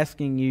people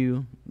asking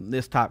you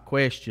this type of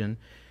question,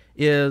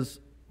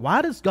 is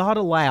why does God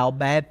allow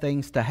bad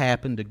things to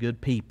happen to good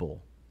people?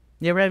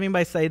 You ever have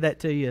anybody say that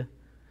to you?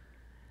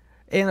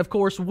 And of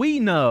course, we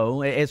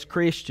know as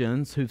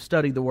Christians who've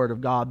studied the Word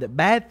of God that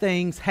bad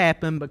things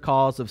happen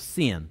because of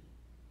sin.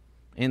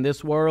 And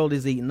this world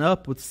is eaten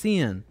up with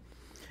sin.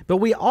 But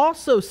we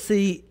also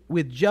see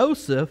with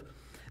Joseph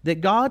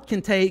that God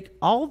can take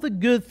all the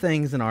good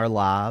things in our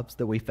lives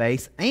that we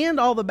face and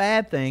all the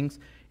bad things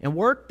and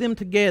work them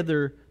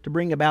together to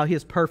bring about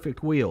His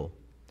perfect will.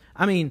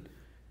 I mean,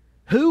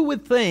 who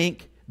would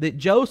think that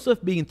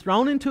Joseph being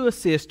thrown into a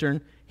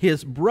cistern,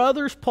 his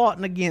brothers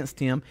plotting against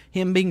him,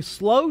 him being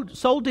sold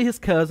to his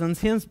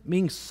cousins, him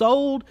being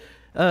sold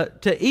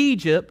to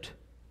Egypt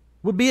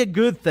would be a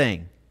good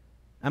thing?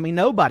 I mean,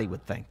 nobody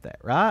would think that,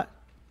 right?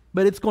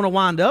 But it's going to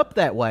wind up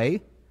that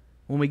way.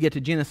 When we get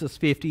to Genesis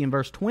 50 and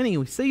verse 20,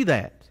 we see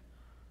that.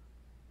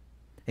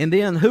 And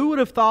then who would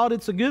have thought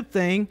it's a good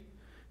thing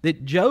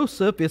that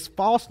Joseph is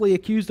falsely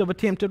accused of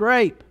attempted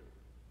rape?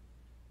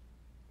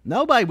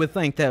 Nobody would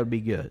think that would be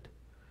good.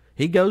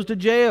 He goes to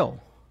jail.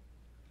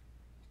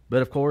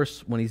 But of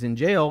course, when he's in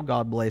jail,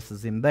 God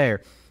blesses him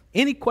there.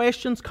 Any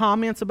questions,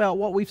 comments about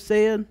what we've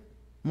said and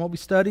what we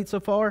studied so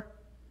far?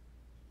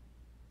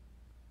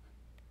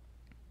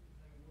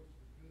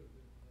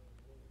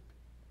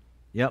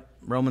 Yep,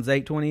 Romans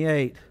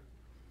 8:28.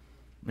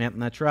 Yep,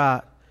 that's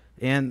right.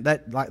 And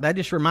that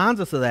just reminds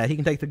us of that. He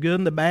can take the good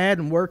and the bad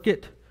and work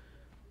it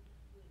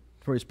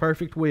for His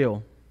perfect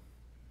will.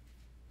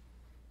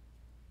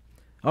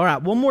 All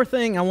right, one more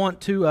thing I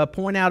want to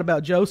point out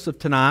about Joseph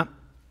tonight.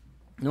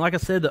 And like I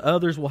said, the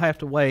others will have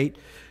to wait.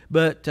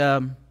 But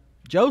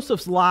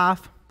Joseph's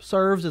life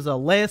serves as a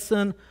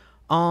lesson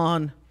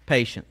on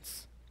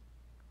patience.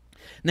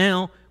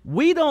 Now,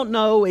 we don't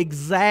know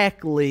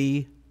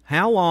exactly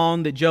how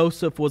long that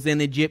Joseph was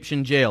in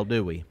Egyptian jail,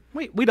 do we?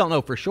 We don't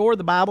know for sure.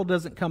 The Bible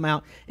doesn't come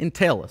out and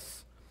tell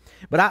us.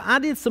 But I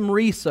did some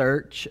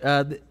research,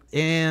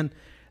 and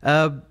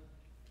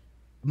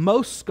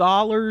most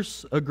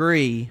scholars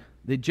agree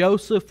that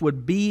Joseph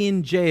would be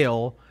in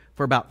jail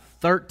for about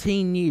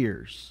 13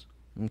 years.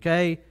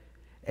 Okay?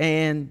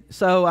 And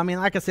so, I mean,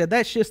 like I said,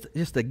 that's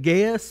just a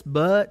guess,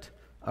 but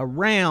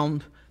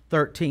around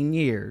 13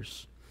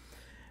 years.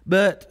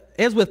 But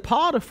as with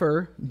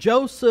Potiphar,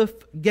 Joseph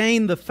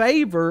gained the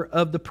favor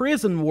of the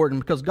prison warden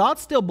because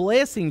God's still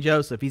blessing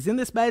Joseph. He's in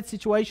this bad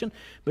situation,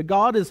 but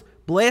God is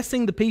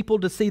blessing the people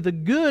to see the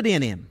good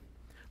in him.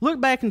 Look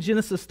back in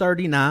Genesis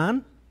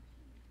 39.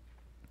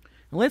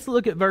 And let's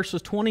look at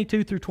verses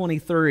 22 through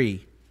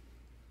 23.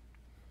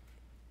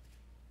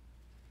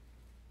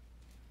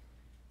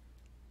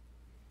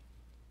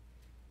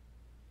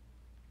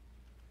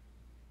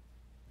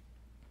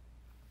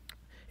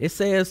 It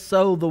says,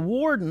 "So the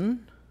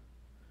warden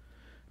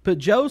put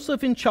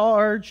Joseph in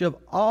charge of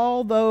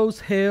all those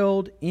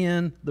held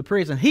in the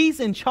prison." He's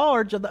in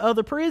charge of the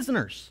other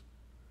prisoners.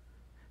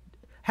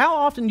 How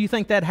often do you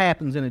think that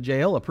happens in a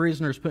jail? A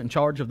prisoner is put in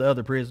charge of the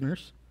other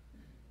prisoners?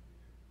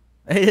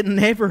 It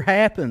never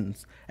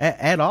happens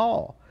at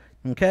all.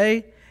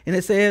 Okay? And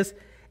it says,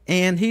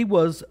 "And he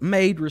was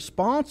made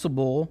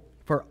responsible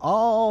for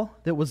all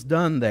that was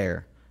done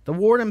there. The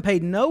warden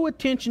paid no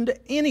attention to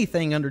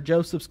anything under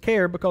Joseph's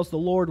care because the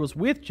Lord was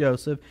with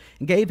Joseph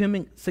and gave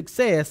him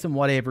success in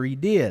whatever he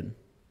did."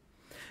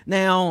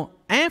 Now,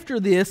 after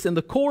this, in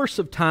the course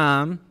of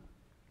time,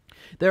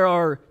 there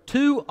are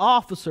two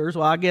officers,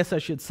 well, I guess I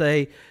should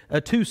say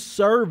two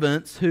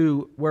servants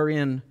who were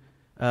in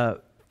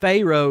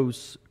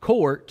Pharaoh's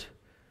court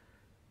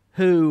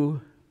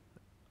who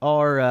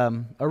are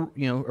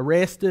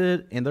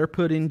arrested and they're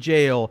put in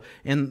jail.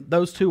 And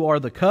those two are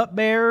the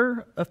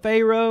cupbearer of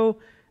Pharaoh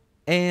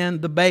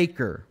and the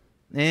baker.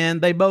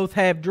 And they both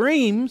have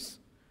dreams.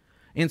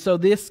 And so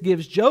this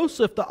gives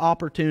Joseph the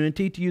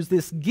opportunity to use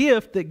this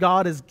gift that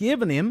God has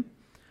given him.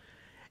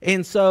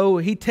 And so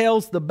he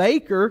tells the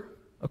baker,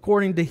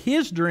 according to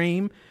his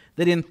dream,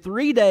 that in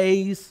 3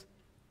 days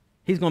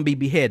he's going to be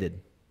beheaded.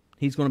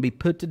 He's going to be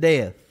put to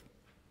death.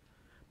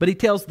 But he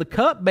tells the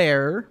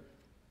cupbearer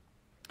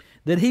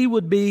that he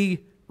would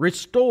be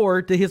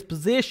restored to his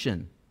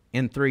position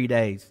in 3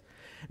 days.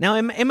 Now,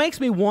 it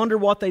makes me wonder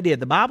what they did.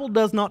 The Bible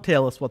does not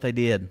tell us what they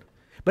did.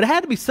 But it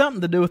had to be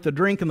something to do with the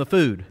drink and the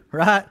food,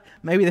 right?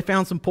 Maybe they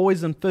found some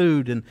poisoned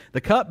food. And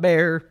the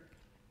cupbearer,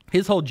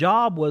 his whole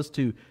job was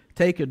to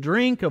take a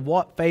drink of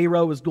what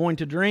Pharaoh was going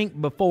to drink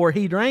before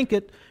he drank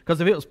it, because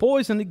if it was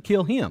poison, it'd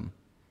kill him,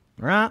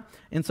 right?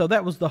 And so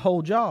that was the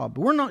whole job.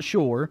 We're not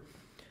sure.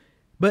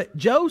 But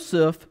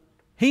Joseph,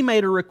 he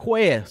made a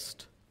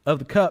request of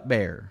the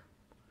cupbearer.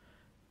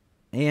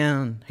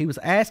 And he was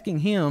asking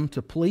him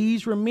to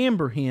please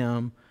remember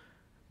him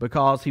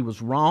because he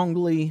was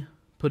wrongly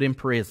put in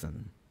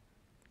prison.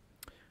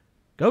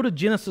 Go to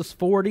Genesis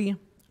 40,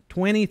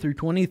 20 through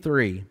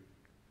 23.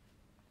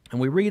 And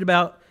we read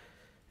about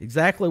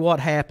exactly what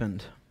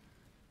happened.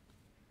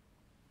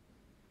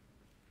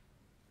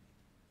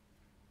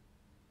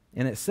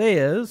 And it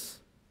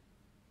says,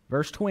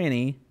 verse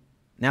 20,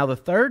 "Now the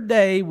 3rd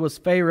day was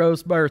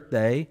Pharaoh's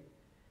birthday,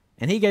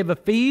 and he gave a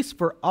feast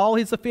for all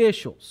his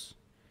officials.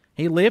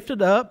 He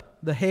lifted up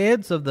the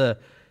heads of the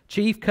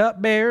chief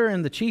cupbearer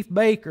and the chief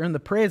baker in the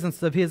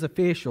presence of his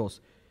officials.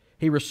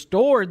 He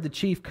restored the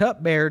chief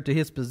cupbearer to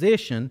his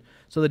position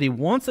so that he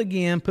once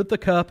again put the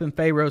cup in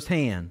Pharaoh's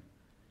hand.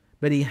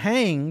 But he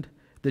hanged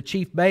the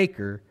chief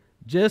baker,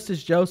 just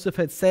as Joseph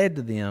had said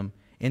to them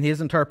in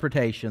his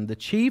interpretation. The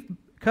chief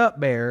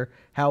cupbearer,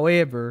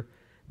 however,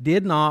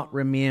 did not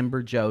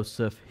remember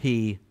Joseph.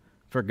 He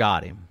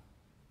forgot him."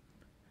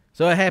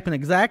 So it happened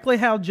exactly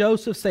how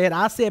Joseph said.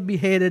 I said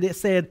beheaded. It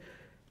said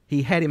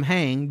he had him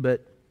hanged,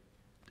 but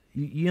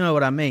you know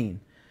what I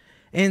mean.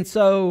 And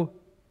so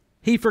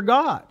he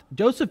forgot.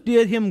 Joseph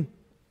did him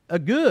a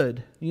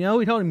good. He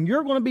told him,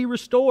 "You're going to be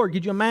restored."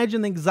 Could you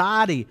imagine the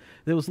anxiety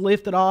that was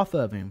lifted off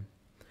of him?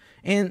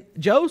 And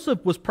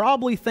Joseph was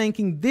probably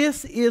thinking,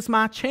 this is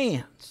my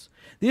chance.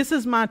 This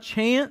is my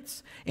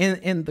chance.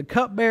 And the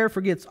cupbearer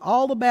forgets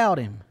all about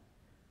him.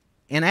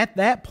 And at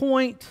that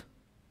point,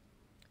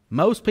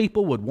 most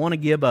people would want to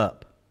give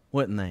up,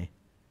 wouldn't they?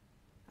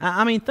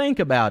 I mean, think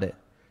about it.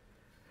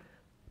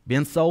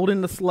 Been sold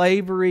into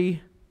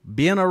slavery,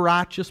 been a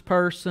righteous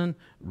person,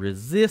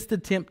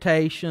 resisted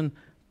temptation,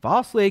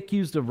 falsely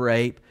accused of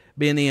rape,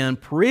 been in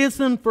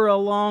prison for a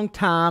long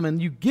time,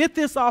 and you get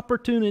this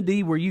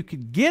opportunity where you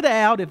could get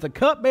out if the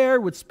cupbearer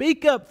would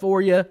speak up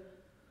for you,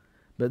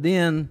 but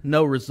then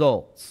no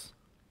results.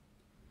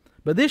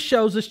 But this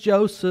shows us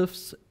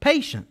Joseph's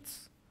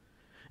patience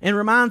and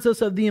reminds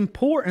us of the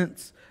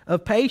importance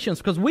of patience,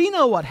 because we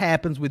know what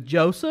happens with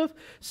Joseph.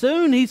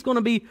 Soon he's going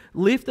to be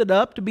lifted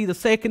up to be the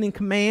second in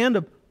command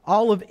of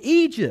all of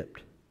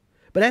Egypt.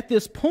 But at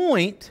this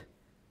point,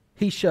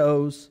 he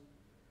shows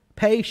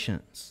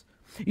patience.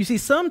 You see,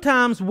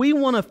 sometimes we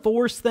want to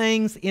force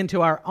things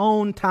into our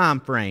own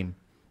time frame,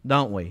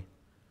 don't we?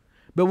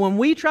 But when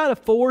we try to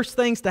force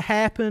things to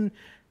happen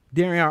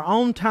during our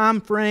own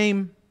time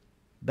frame,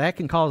 that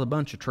can cause a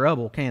bunch of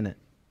trouble, can't it?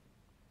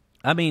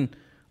 I mean,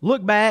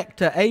 look back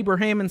to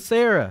Abraham and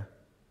Sarah.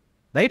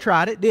 They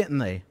tried it, didn't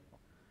they?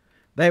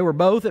 They were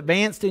both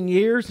advanced in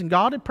years, and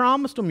God had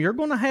promised them, you're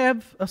going to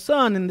have a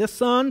son, and this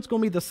son is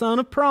going to be the son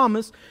of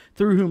promise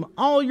through whom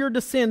all your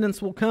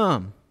descendants will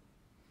come.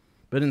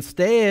 But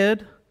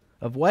instead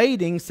of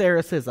waiting,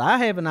 Sarah says, I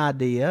have an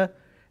idea.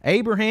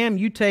 Abraham,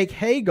 you take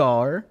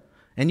Hagar,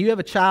 and you have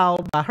a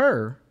child by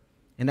her.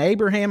 And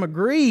Abraham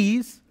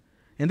agrees,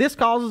 and this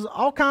causes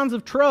all kinds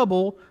of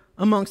trouble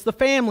amongst the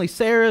family.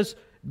 Sarah's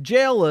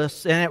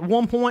jealous, and at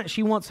one point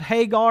she wants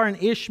Hagar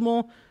and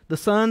Ishmael, the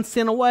son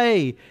sent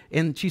away.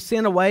 And she's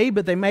sent away,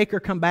 but they make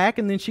her come back,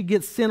 and then she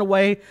gets sent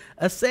away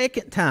a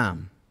second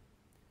time.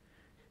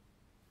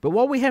 But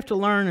what we have to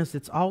learn is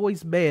it's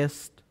always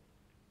best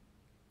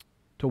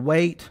to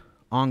wait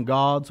on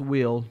God's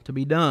will to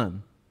be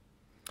done.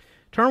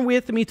 Turn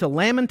with me to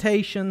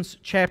Lamentations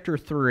chapter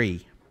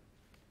 3.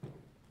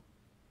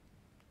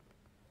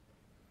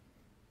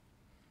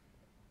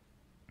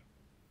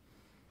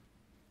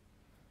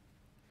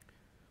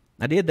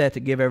 I did that to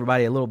give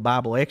everybody a little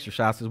Bible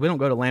exercise because we don't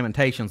go to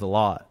Lamentations a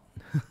lot.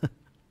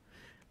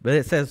 But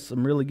it says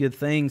some really good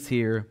things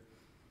here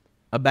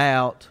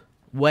about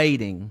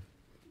waiting.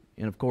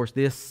 And of course,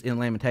 this in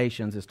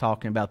Lamentations is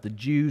talking about the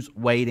Jews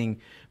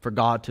waiting for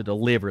God to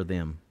deliver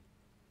them.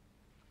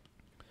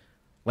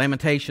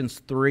 Lamentations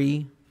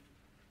 3,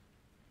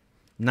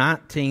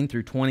 19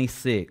 through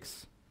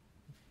 26.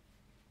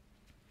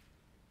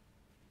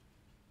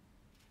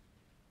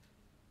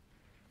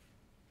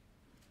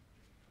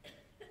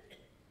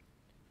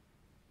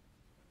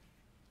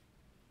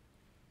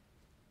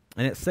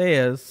 And it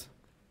says,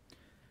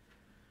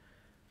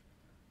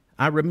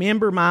 I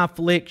remember my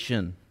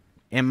affliction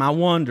and my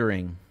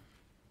wandering,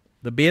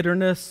 the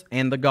bitterness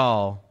and the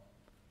gall.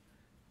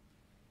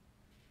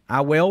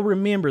 I well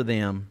remember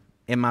them,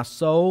 and my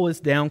soul is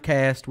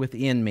downcast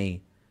within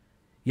me.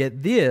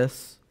 Yet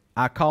this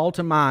I call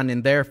to mind,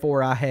 and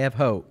therefore I have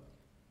hope.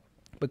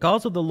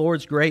 Because of the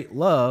Lord's great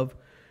love,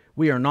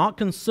 we are not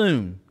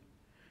consumed,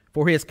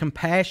 for His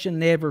compassion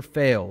never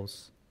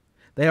fails.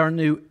 They are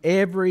new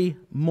every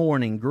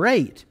morning.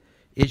 Great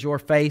is your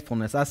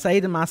faithfulness. I say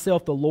to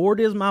myself, the Lord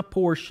is my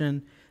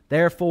portion,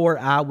 therefore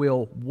I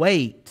will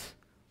wait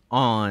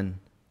on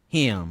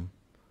Him.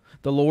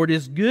 The Lord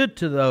is good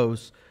to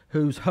those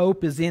whose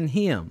hope is in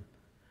Him.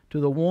 To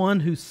the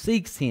one who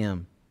seeks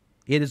Him,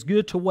 it is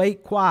good to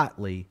wait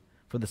quietly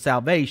for the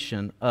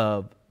salvation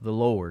of the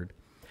Lord.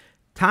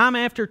 Time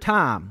after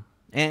time,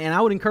 and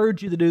I would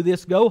encourage you to do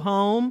this, go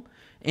home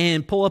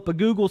and pull up a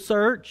Google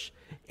search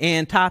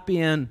and type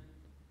in,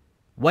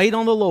 wait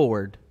on the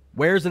Lord.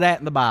 Where's it at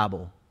in the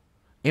Bible?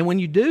 And when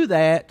you do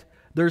that,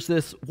 there's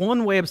this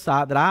one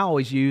website that I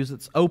always use.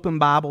 It's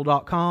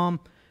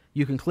openbible.com.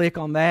 You can click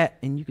on that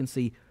and you can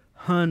see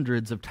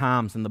hundreds of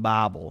times in the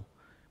Bible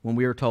when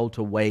we are told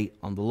to wait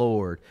on the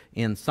Lord,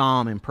 in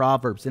Psalm and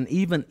Proverbs, and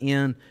even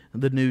in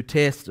the New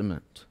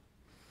Testament.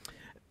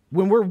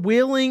 When we're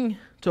willing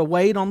to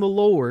wait on the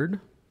Lord,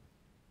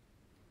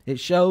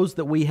 it shows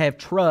that we have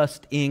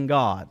trust in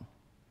God.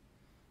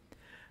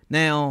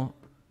 Now,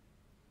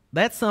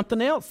 that's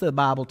something else the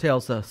Bible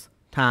tells us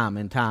time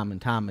and time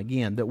and time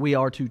again, that we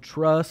are to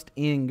trust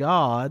in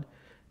God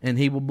and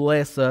He will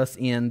bless us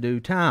in due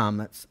time.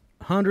 That's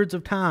hundreds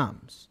of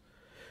times.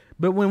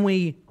 But when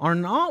we are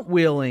not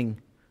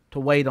willing to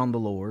wait on the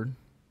Lord,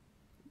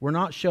 we're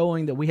not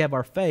showing that we have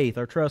our faith,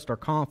 our trust, our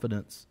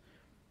confidence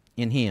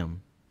in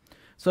Him.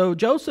 So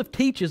Joseph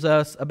teaches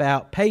us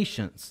about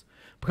patience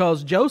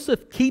because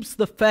Joseph keeps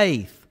the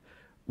faith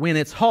when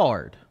it's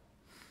hard.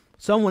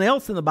 Someone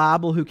else in the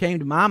Bible who came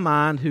to my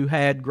mind who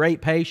had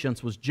great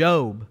patience was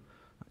Job.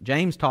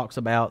 James talks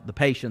about the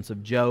patience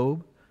of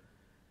Job.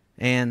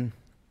 And,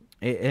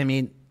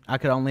 I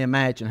could only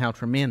imagine how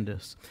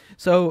tremendous.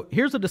 So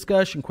here's a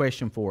discussion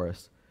question for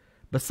us.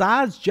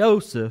 Besides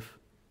Joseph,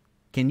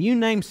 can you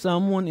name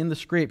someone in the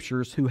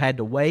Scriptures who had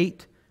to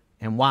wait,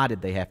 and why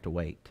did they have to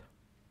wait?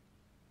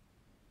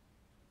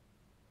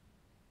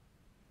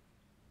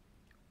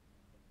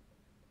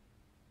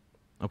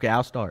 Okay,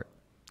 I'll start.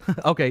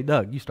 Okay,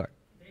 Doug, you start.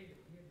 David,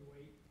 he had to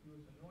wait. He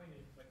was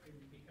anointed, but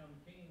couldn't become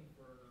king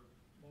for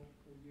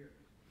multiple years.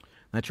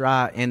 That's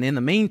right. And in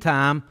the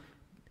meantime,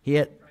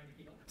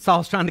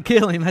 Saul's trying to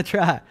kill him. That's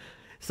right.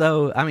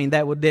 So,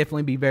 that would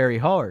definitely be very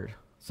hard.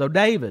 So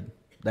David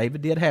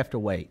did have to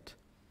wait.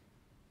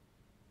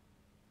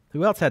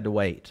 Who else had to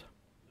wait?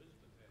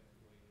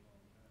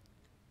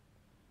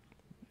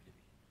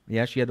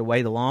 Yeah, she had to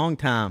wait a long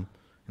time,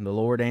 and the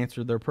Lord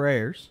answered their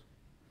prayers.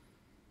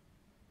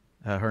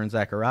 Her and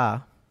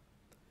Zechariah.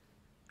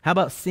 How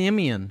about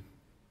Simeon?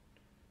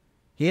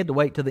 He had to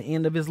wait to the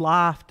end of his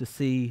life to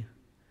see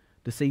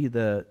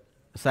the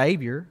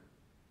Savior.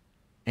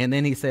 And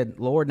then he said,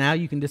 Lord, now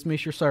you can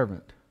dismiss your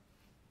servant.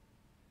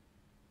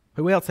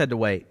 Who else had to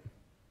wait?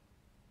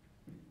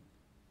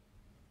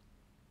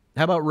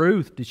 How about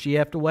Ruth? Did she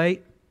have to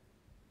wait?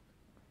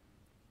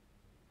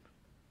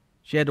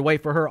 She had to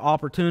wait for her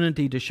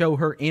opportunity to show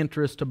her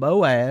interest to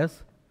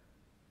Boaz.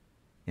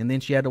 And then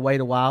she had to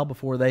wait a while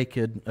before they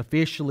could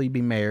officially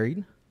be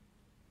married.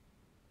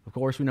 Of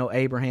course, we know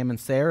Abraham and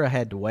Sarah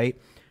had to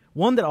wait.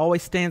 One that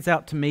always stands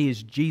out to me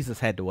is Jesus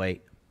had to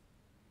wait.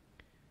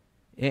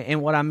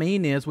 And what I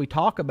mean is, we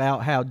talk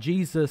about how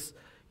Jesus,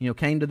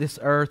 came to this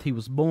earth. He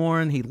was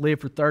born. He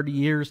lived for 30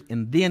 years.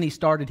 And then he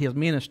started his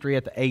ministry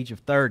at the age of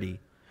 30.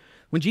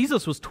 When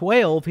Jesus was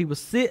 12, he was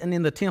sitting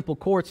in the temple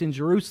courts in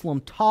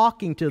Jerusalem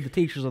talking to the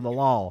teachers of the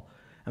law.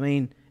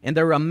 And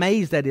they were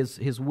amazed at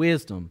his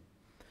wisdom.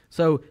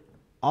 So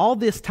all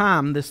this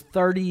time, this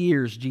 30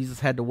 years,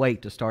 Jesus had to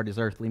wait to start his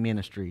earthly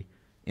ministry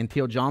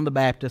until John the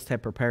Baptist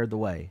had prepared the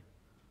way.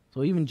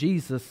 So even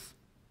Jesus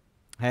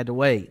had to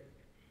wait.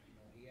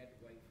 He had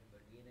to wait for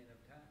the beginning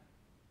of time.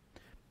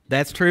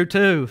 That's true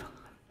too.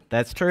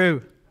 That's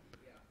true.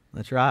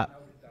 That's right.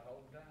 The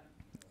whole time,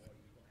 what he's going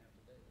to have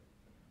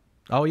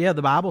to do. Oh yeah,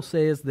 the Bible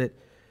says that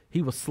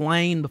he was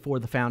slain before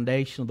the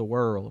foundation of the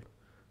world.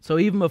 So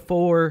even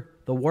before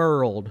the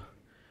world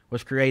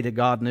was created,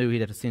 God knew he'd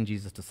have to send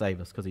Jesus to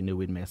save us because he knew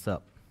we'd mess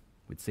up.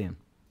 We'd sin.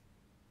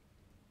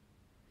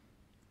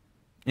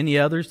 Any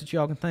others that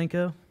y'all can think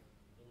of?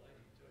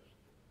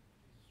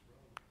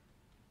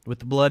 With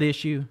the blood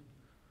issue?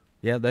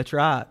 Yeah, that's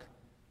right.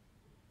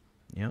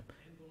 Yep.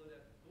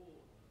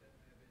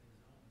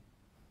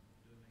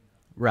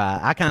 Right.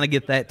 I kind of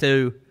get that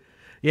too.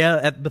 Yeah,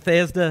 at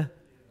Bethesda.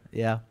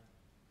 Yeah.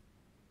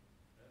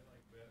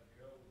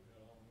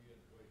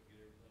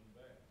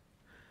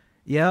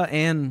 Yeah,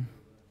 and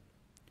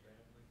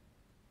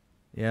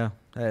yeah,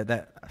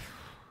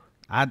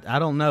 I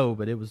don't know,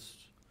 but it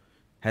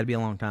had to be a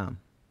long time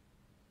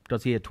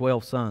because he had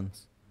 12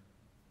 sons.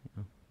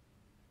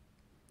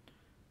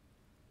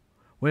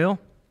 Well,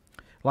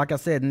 like I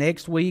said,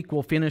 next week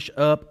we'll finish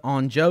up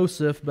on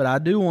Joseph, but I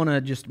do want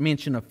to just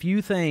mention a few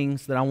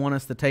things that I want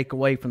us to take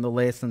away from the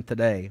lesson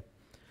today.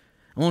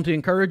 I want to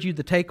encourage you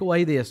to take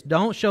away this.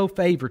 Don't show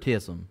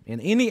favoritism in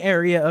any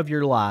area of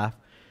your life.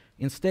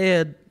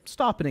 Instead,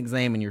 stop and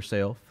examine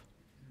yourself.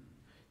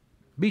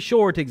 Be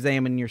sure to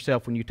examine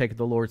yourself when you take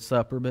the Lord's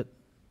Supper, but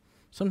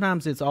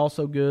sometimes it's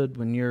also good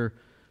when you're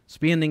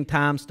spending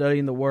time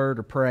studying the Word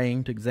or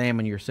praying to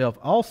examine yourself.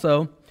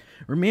 Also,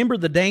 remember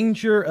the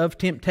danger of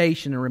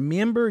temptation, and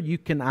remember you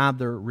can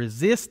either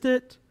resist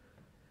it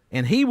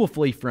and He will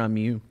flee from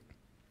you,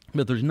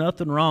 but there's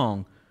nothing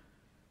wrong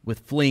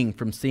with fleeing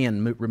from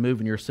sin,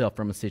 removing yourself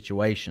from a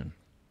situation.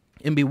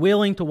 And be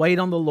willing to wait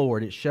on the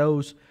Lord. It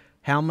shows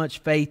how much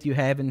faith you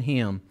have in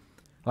Him.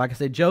 Like I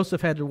said,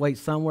 Joseph had to wait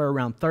somewhere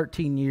around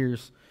 13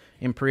 years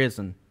in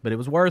prison, but it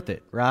was worth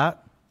it, right?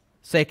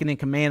 Second in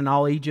command in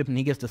all Egypt, and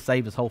he gets to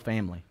save his whole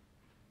family.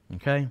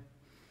 Okay?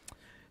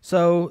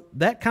 So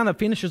that kind of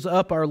finishes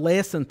up our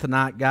lesson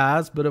tonight,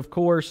 guys. But of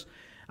course,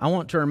 I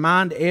want to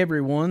remind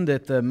everyone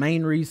that the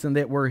main reason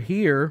that we're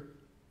here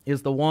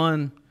is the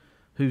one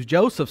whose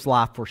Joseph's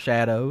life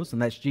foreshadows,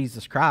 and that's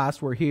Jesus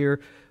Christ. We're here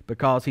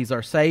because He's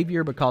our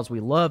Savior, because we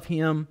love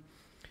Him,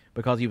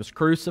 because He was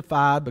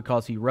crucified,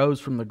 because He rose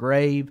from the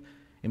grave,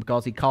 and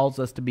because He calls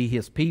us to be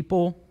His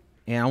people.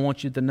 And I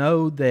want you to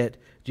know that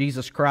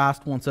Jesus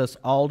Christ wants us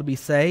all to be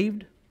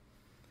saved.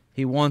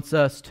 He wants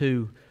us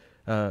to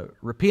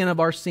repent of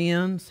our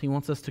sins. He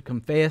wants us to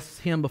confess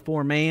Him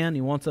before man.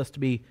 He wants us to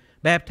be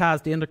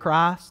baptized into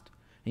Christ.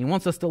 He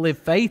wants us to live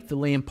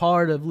faithfully, and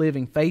part of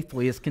living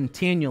faithfully is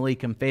continually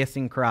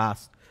confessing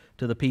Christ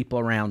to the people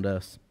around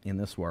us in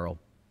this world.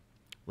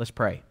 Let's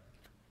pray.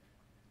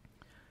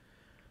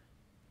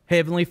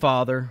 Heavenly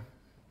Father,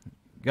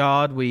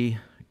 God, we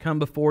come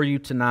before You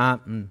tonight,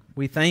 and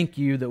we thank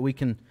You that we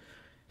can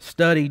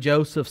study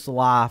Joseph's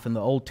life in the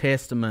Old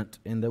Testament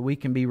and that we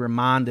can be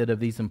reminded of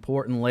these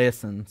important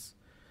lessons.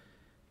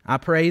 I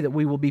pray that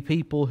we will be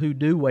people who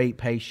do wait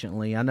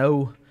patiently. I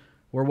know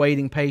we're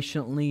waiting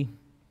patiently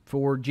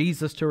for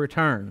Jesus to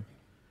return,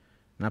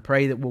 and I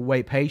pray that we'll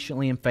wait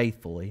patiently and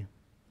faithfully.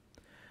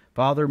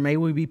 Father, may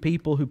we be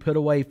people who put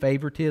away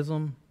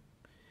favoritism.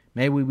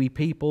 May we be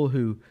people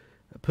who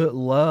put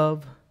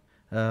love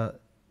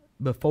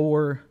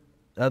before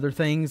other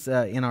things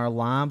in our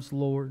lives,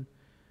 Lord.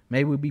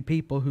 May we be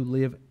people who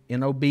live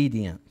in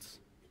obedience,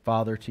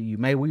 Father, to You.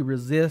 May we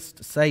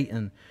resist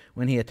Satan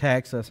when he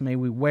attacks us. May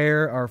we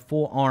wear our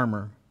full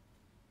armor.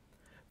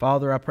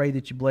 Father, I pray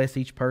that You bless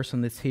each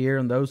person that's here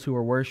and those who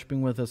are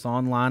worshiping with us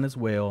online as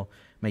well.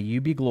 May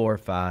You be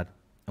glorified.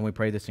 And we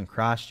pray this in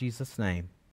Christ Jesus' name.